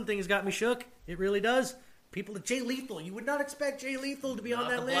wrestling thing has got me shook. It really does. People, Jay Lethal. You would not expect Jay Lethal to be on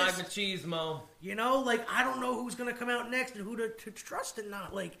that Black list. machismo. I don't know who's gonna come out next and who to trust and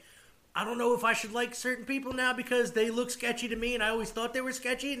not. I don't know if I should like certain people now because they look sketchy to me, and I always thought they were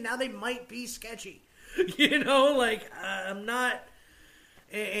sketchy, and now they might be sketchy. I'm not.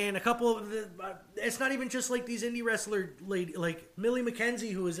 And a couple of it's not even just like these indie wrestler lady, like Millie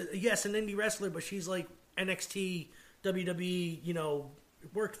McKenzie, who is an indie wrestler, but she's like NXT, WWE,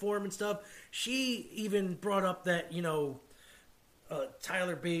 worked for him and stuff. She even brought up that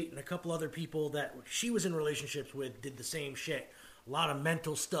Tyler Bate and a couple other people that she was in relationships with did the same shit. A lot of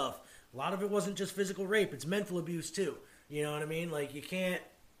mental stuff. A lot of it wasn't just physical rape; it's mental abuse too. You know what I mean? Like you can't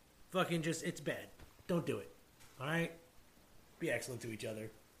fucking it's bad. Don't do it. All right. Be excellent to each other.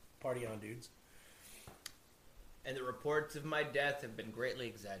 Party on, dudes. And the reports of my death have been greatly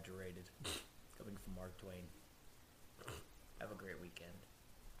exaggerated. Coming from Mark Twain. Have a great weekend.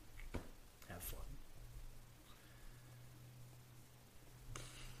 Have fun.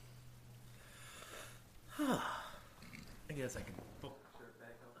 I guess I can pull the shirt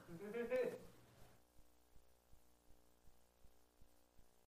back up.